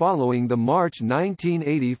adopted following the March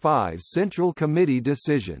 1985 Central Committee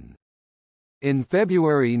decision. In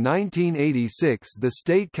February 1986 the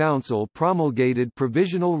State Council promulgated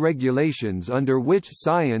provisional regulations under which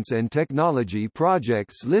science and technology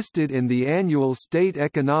projects listed in the annual State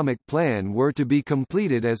Economic Plan were to be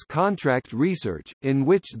completed as contract research, in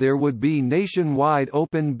which there would be nationwide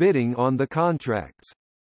open bidding on the contracts.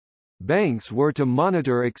 Banks were to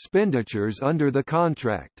monitor expenditures under the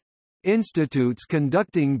contract. Institutes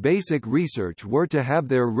conducting basic research were to have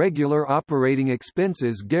their regular operating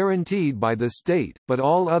expenses guaranteed by the state, but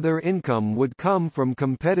all other income would come from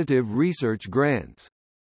competitive research grants.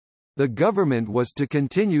 The government was to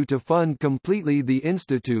continue to fund completely the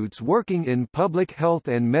institutes working in public health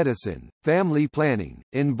and medicine, family planning,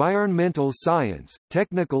 environmental science,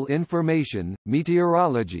 technical information,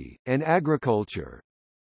 meteorology, and agriculture.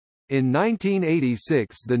 In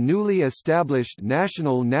 1986 the newly established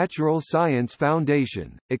National Natural Science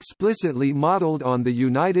Foundation, explicitly modeled on the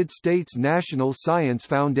United States National Science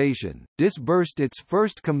Foundation, disbursed its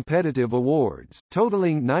first competitive awards,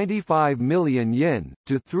 totaling 95 million yen,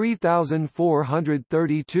 to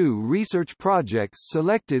 3,432 research projects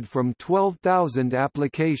selected from 12,000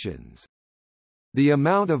 applications. The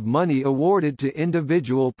amount of money awarded to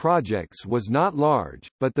individual projects was not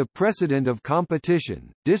large, but the precedent of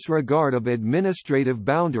competition, disregard of administrative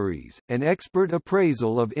boundaries, and expert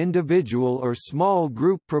appraisal of individual or small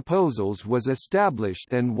group proposals was established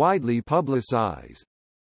and widely publicized.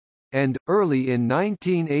 And, early in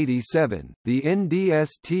 1987, the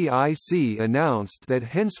NDSTIC announced that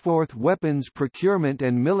henceforth weapons procurement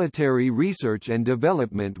and military research and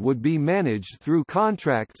development would be managed through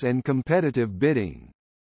contracts and competitive bidding.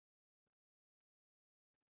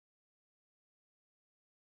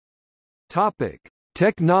 Topic: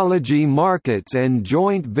 Technology markets and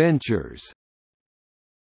joint ventures.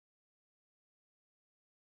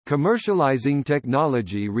 Commercializing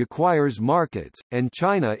technology requires markets, and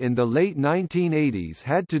China in the late 1980s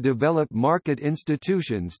had to develop market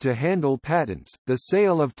institutions to handle patents, the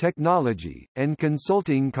sale of technology, and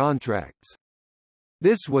consulting contracts.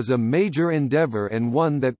 This was a major endeavor and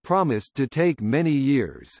one that promised to take many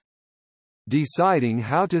years. Deciding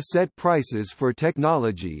how to set prices for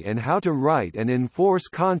technology and how to write and enforce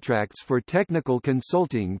contracts for technical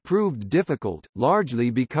consulting proved difficult, largely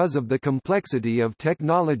because of the complexity of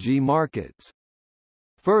technology markets.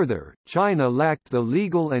 Further, China lacked the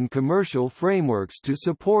legal and commercial frameworks to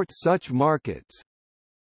support such markets.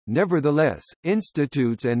 Nevertheless,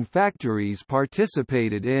 institutes and factories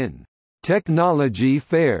participated in technology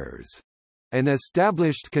fairs and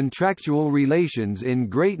established contractual relations in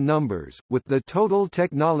great numbers, with the total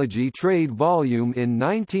technology trade volume in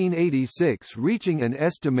 1986 reaching an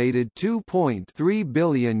estimated 2.3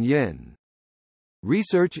 billion yen.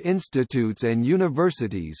 Research institutes and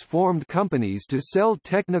universities formed companies to sell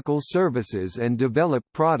technical services and develop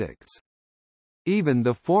products. Even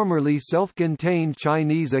the formerly self-contained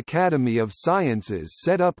Chinese Academy of Sciences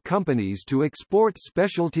set up companies to export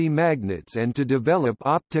specialty magnets and to develop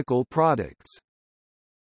optical products.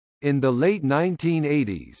 In the late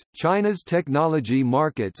 1980s, China's technology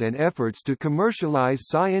markets and efforts to commercialize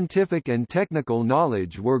scientific and technical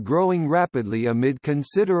knowledge were growing rapidly amid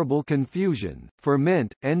considerable confusion,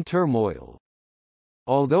 ferment, and turmoil.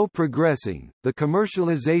 Although progressing, the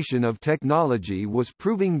commercialization of technology was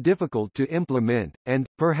proving difficult to implement, and,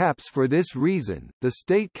 perhaps for this reason, the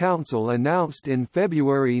State Council announced in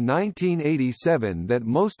February 1987 that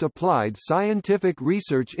most applied scientific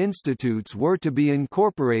research institutes were to be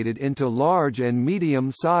incorporated into large and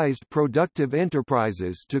medium-sized productive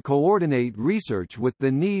enterprises to coordinate research with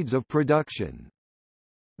the needs of production.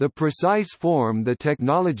 The precise form the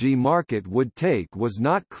technology market would take was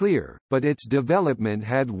not clear, but its development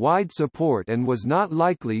had wide support and was not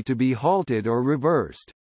likely to be halted or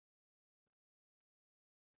reversed.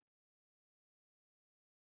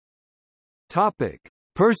 Topic: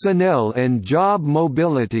 Personnel and job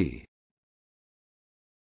mobility.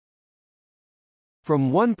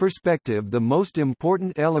 From one perspective, the most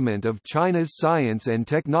important element of China's science and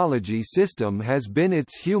technology system has been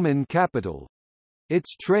its human capital,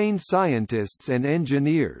 its trained scientists and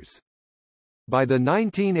engineers. By the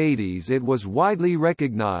 1980s it was widely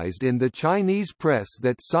recognized in the Chinese press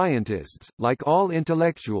that scientists, like all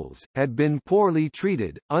intellectuals, had been poorly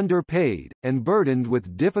treated, underpaid, and burdened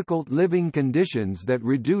with difficult living conditions that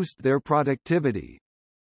reduced their productivity.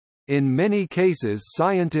 In many cases,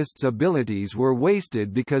 scientists' abilities were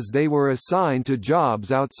wasted because they were assigned to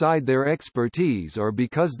jobs outside their expertise or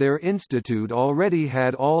because their institute already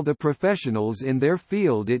had all the professionals in their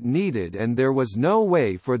field it needed and there was no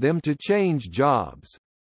way for them to change jobs.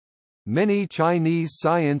 Many Chinese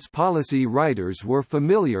science policy writers were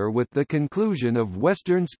familiar with the conclusion of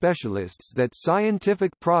Western specialists that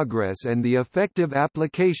scientific progress and the effective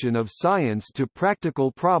application of science to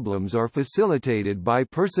practical problems are facilitated by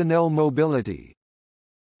personnel mobility.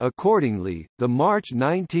 Accordingly, the March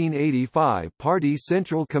 1985 Party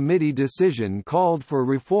Central Committee decision called for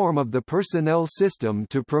reform of the personnel system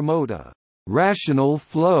to promote a rational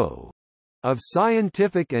flow of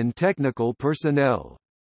scientific and technical personnel.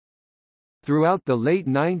 Throughout the late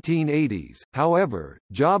 1980s, however,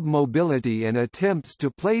 job mobility and attempts to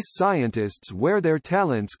place scientists where their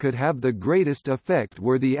talents could have the greatest effect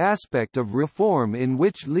were the aspect of reform in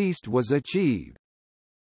which least was achieved.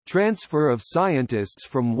 Transfer of scientists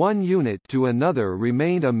from one unit to another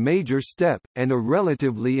remained a major step, and a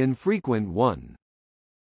relatively infrequent one.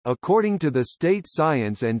 According to the State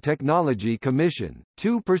Science and Technology Commission,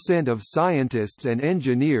 2% of scientists and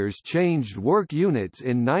engineers changed work units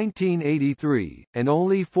in 1983, and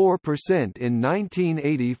only 4% in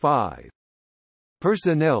 1985.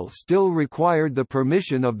 Personnel still required the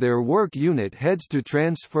permission of their work unit heads to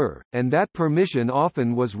transfer, and that permission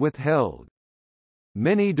often was withheld.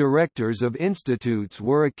 Many directors of institutes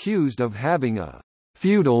were accused of having a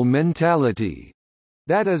feudal mentality,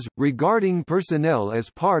 that is, regarding personnel as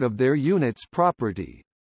part of their unit's property.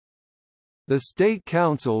 The State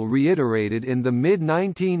Council reiterated in the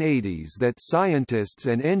mid-1980s that scientists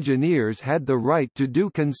and engineers had the right to do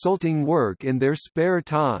consulting work in their spare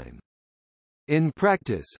time. In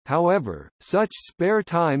practice, however, such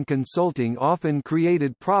spare-time consulting often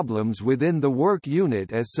created problems within the work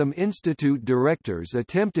unit as some institute directors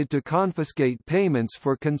attempted to confiscate payments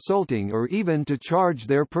for consulting or even to charge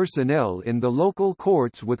their personnel in the local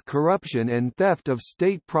courts with corruption and theft of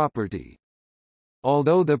state property.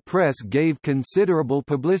 Although the press gave considerable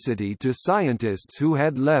publicity to scientists who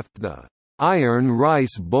had left the iron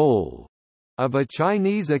rice bowl of a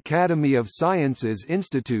Chinese Academy of Sciences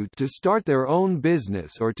institute to start their own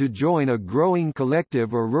business or to join a growing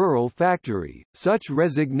collective or rural factory, such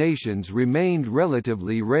resignations remained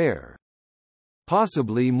relatively rare.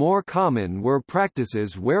 Possibly more common were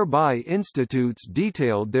practices whereby institutes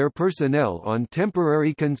detailed their personnel on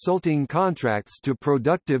temporary consulting contracts to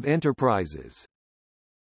productive enterprises.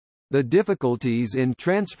 The difficulties in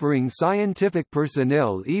transferring scientific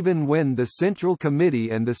personnel even when the Central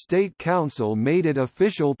Committee and the State Council made it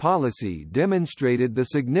official policy demonstrated the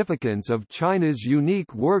significance of China's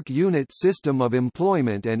unique work unit system of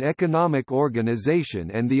employment and economic organization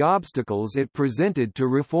and the obstacles it presented to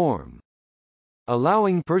reform.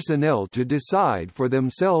 Allowing personnel to decide for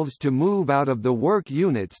themselves to move out of the work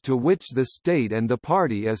units to which the state and the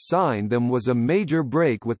party assigned them was a major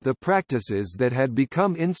break with the practices that had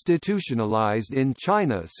become institutionalized in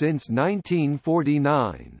China since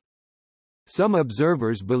 1949. Some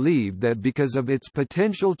observers believed that because of its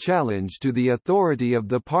potential challenge to the authority of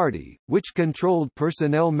the party, which controlled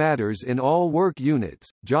personnel matters in all work units,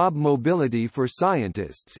 job mobility for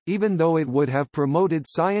scientists, even though it would have promoted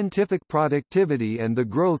scientific productivity and the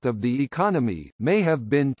growth of the economy, may have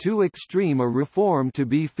been too extreme a reform to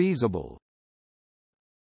be feasible.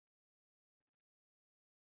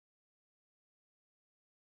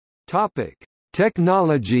 Topic: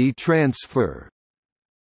 Technology transfer.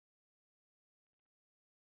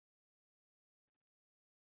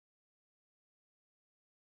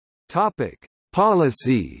 Topic: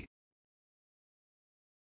 Policy.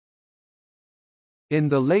 In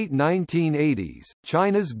the late 1980s,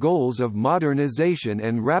 China's goals of modernization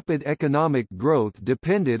and rapid economic growth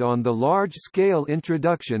depended on the large-scale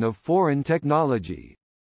introduction of foreign technology.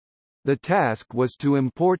 The task was to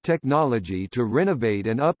import technology to renovate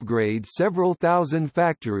and upgrade several thousand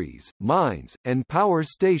factories, mines, and power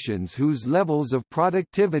stations whose levels of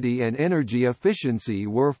productivity and energy efficiency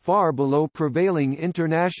were far below prevailing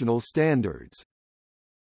international standards.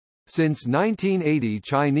 Since 1980,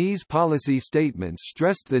 Chinese policy statements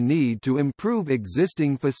stressed the need to improve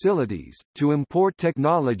existing facilities, to import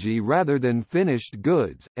technology rather than finished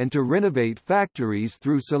goods, and to renovate factories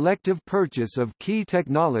through selective purchase of key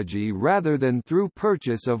technology rather than through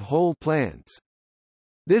purchase of whole plants.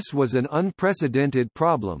 This was an unprecedented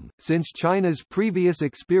problem, since China's previous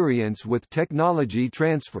experience with technology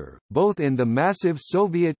transfer, both in the massive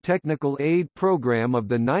Soviet technical aid program of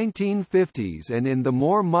the 1950s and in the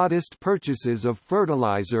more modest purchases of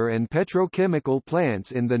fertilizer and petrochemical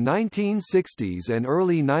plants in the 1960s and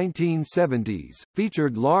early 1970s,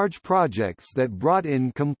 featured large projects that brought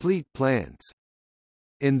in complete plants.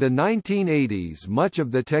 In the 1980s, much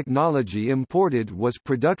of the technology imported was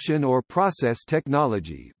production or process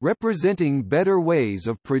technology, representing better ways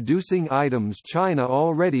of producing items China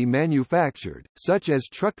already manufactured, such as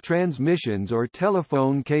truck transmissions or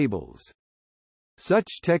telephone cables.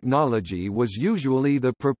 Such technology was usually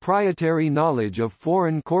the proprietary knowledge of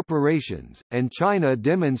foreign corporations, and China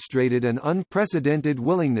demonstrated an unprecedented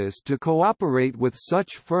willingness to cooperate with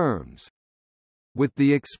such firms. With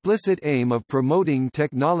the explicit aim of promoting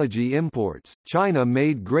technology imports, China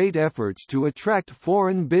made great efforts to attract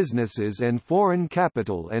foreign businesses and foreign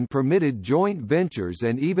capital and permitted joint ventures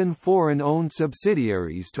and even foreign-owned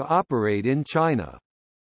subsidiaries to operate in China.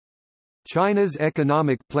 China's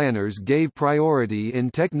economic planners gave priority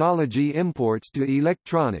in technology imports to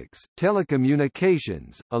electronics,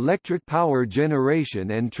 telecommunications, electric power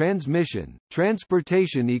generation and transmission,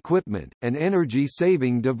 transportation equipment, and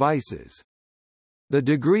energy-saving devices. The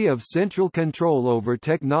degree of central control over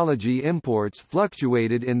technology imports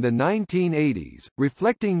fluctuated in the 1980s,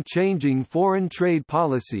 reflecting changing foreign trade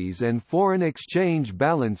policies and foreign exchange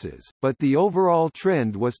balances, but the overall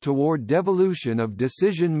trend was toward devolution of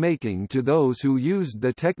decision-making to those who used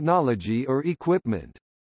the technology or equipment.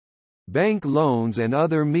 Bank loans and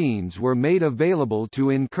other means were made available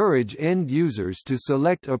to encourage end users to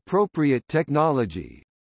select appropriate technology.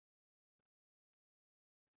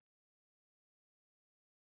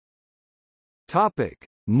 Topic: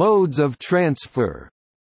 Modes of transfer.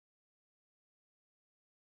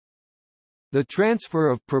 The transfer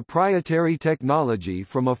of proprietary technology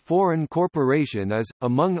from a foreign corporation is,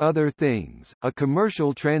 among other things, a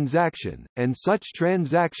commercial transaction, and such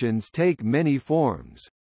transactions take many forms.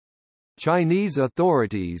 Chinese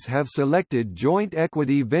authorities have selected joint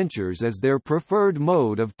equity ventures as their preferred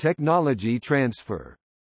mode of technology transfer.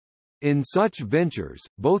 In such ventures,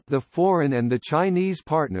 both the foreign and the Chinese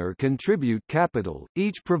partner contribute capital,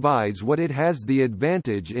 each provides what it has the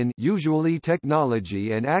advantage in, usually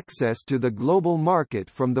technology and access to the global market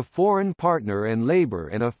from the foreign partner and labor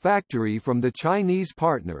and a factory from the Chinese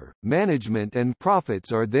partner. Management and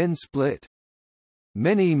profits are then split.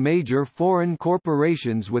 Many major foreign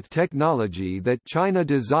corporations with technology that China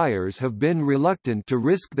desires have been reluctant to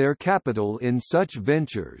risk their capital in such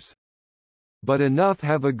ventures. But enough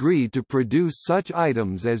have agreed to produce such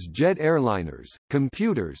items as jet airliners,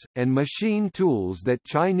 computers, and machine tools that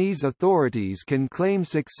Chinese authorities can claim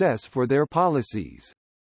success for their policies.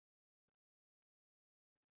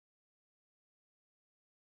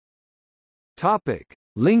 Topic: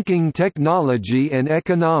 Linking technology and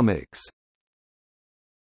economics.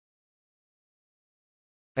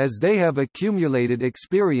 As they have accumulated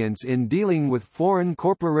experience in dealing with foreign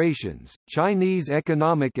corporations, Chinese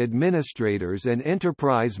economic administrators and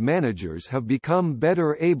enterprise managers have become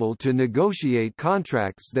better able to negotiate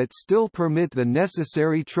contracts that still permit the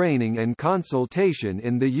necessary training and consultation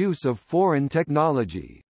in the use of foreign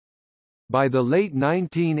technology. By the late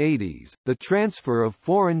 1980s, the transfer of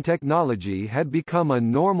foreign technology had become a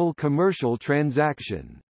normal commercial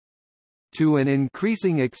transaction. To an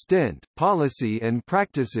increasing extent, policy and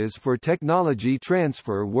practices for technology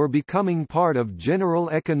transfer were becoming part of general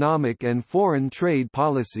economic and foreign trade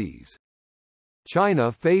policies.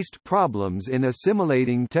 China faced problems in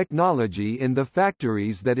assimilating technology in the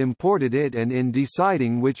factories that imported it and in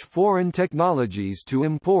deciding which foreign technologies to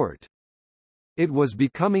import. It was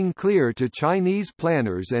becoming clear to Chinese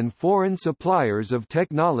planners and foreign suppliers of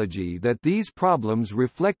technology that these problems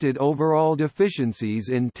reflected overall deficiencies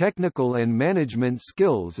in technical and management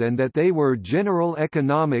skills and that they were general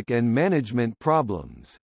economic and management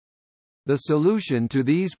problems. The solution to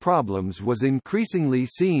these problems was increasingly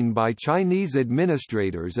seen by Chinese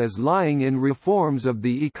administrators as lying in reforms of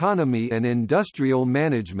the economy and industrial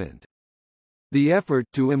management. The effort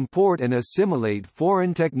to import and assimilate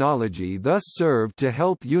foreign technology thus served to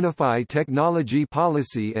help unify technology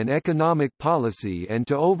policy and economic policy and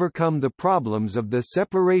to overcome the problems of the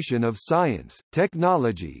separation of science,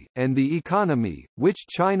 technology, and the economy, which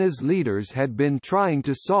China's leaders had been trying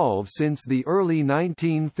to solve since the early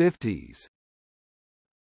 1950s.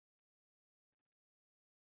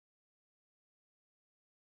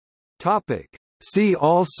 See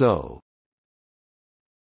also: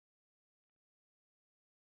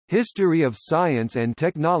 History of science and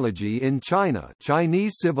technology in China,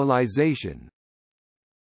 Chinese civilization.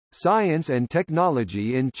 Science and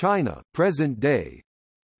technology in China, present day.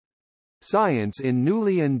 Science in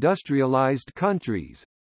newly industrialized countries.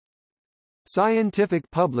 Scientific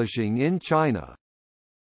publishing in China.